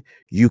saying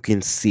you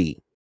can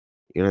see.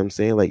 You know what I'm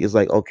saying? Like it's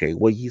like okay,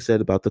 what he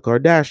said about the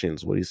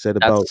Kardashians, what he said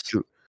about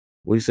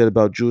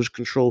Jewish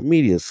controlled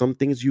media. Some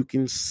things you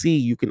can see,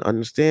 you can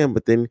understand,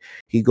 but then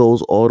he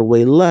goes all the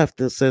way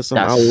left and says some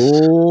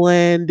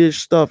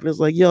outlandish stuff, and it's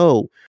like,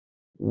 yo,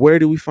 where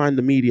do we find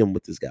the medium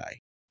with this guy?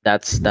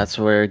 That's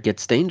where it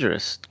gets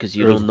dangerous because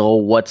you don't know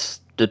what's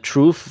the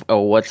truth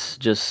or what's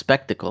just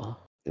spectacle.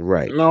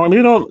 Right. No,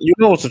 you know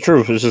what's the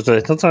truth. It's just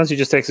that sometimes he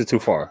just takes it too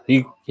far.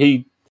 He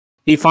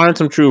finds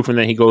some truth and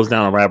then he goes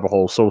down a rabbit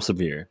hole so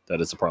severe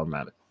that it's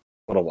problematic.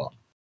 But oh well.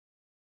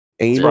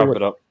 Let's wrap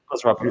it up.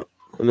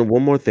 And then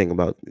one more thing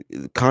about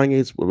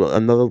Kanye's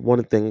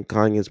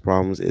Kanye's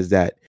problems is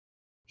that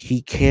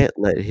he can't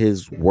let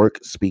his work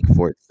speak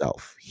for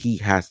itself. He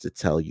has to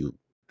tell you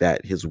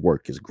that his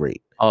work is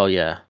great. Oh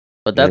yeah.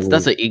 But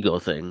that's an ego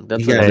thing.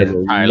 That's an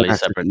entirely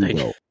separate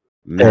thing.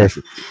 I'm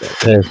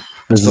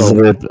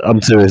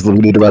serious. We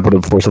need to wrap it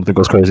up before something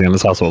goes crazy in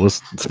this household. Let's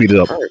speed it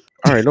up. All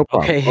right, no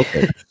problem.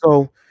 Okay.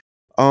 So,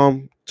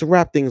 to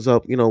wrap things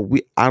up, I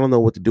don't know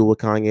what to do with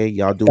Kanye.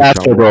 Y'all do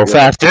faster, bro.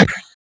 Faster.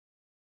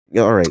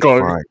 Yeah, all right,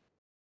 fine,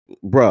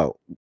 bro.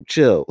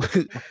 Chill.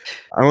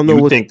 I don't know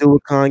what to do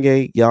with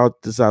Kanye. Y'all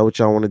decide what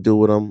y'all want to do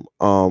with him.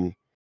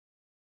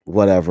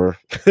 Whatever.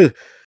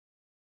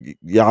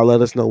 Y'all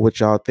let us know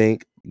what y'all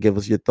think. Give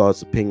us your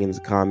thoughts, opinions,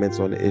 comments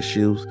on the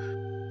issues.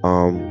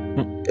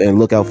 And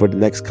look out for the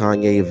next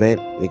Kanye event.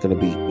 They're gonna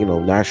be,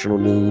 national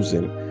news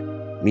and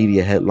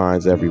media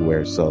headlines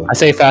everywhere. So I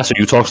say faster,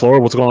 you talk slower.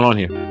 What's going on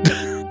here?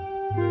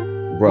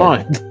 Bro,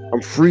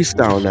 I'm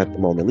freestyling at the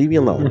moment. Leave me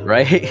alone.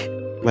 Right?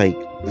 Like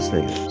this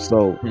thing.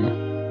 So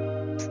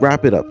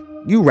wrap it up.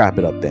 You wrap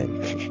it up then.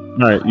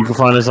 All right. You can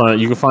find us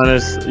you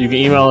can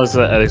email us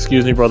at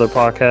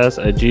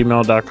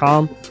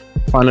excusemebrotherpodcast@gmail.com.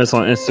 Find us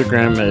on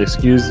Instagram at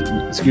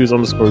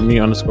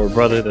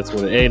excuse_me_brother. That's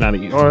with an A, not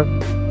an ER.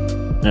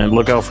 And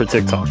look out for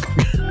TikTok.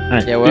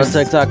 Right. Yeah, we're on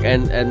TikTok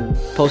and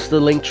post the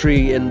link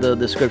tree in the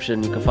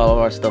description. You can follow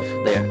our stuff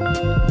there.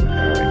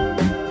 All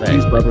right.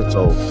 Peace, brother.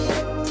 So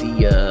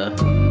see ya.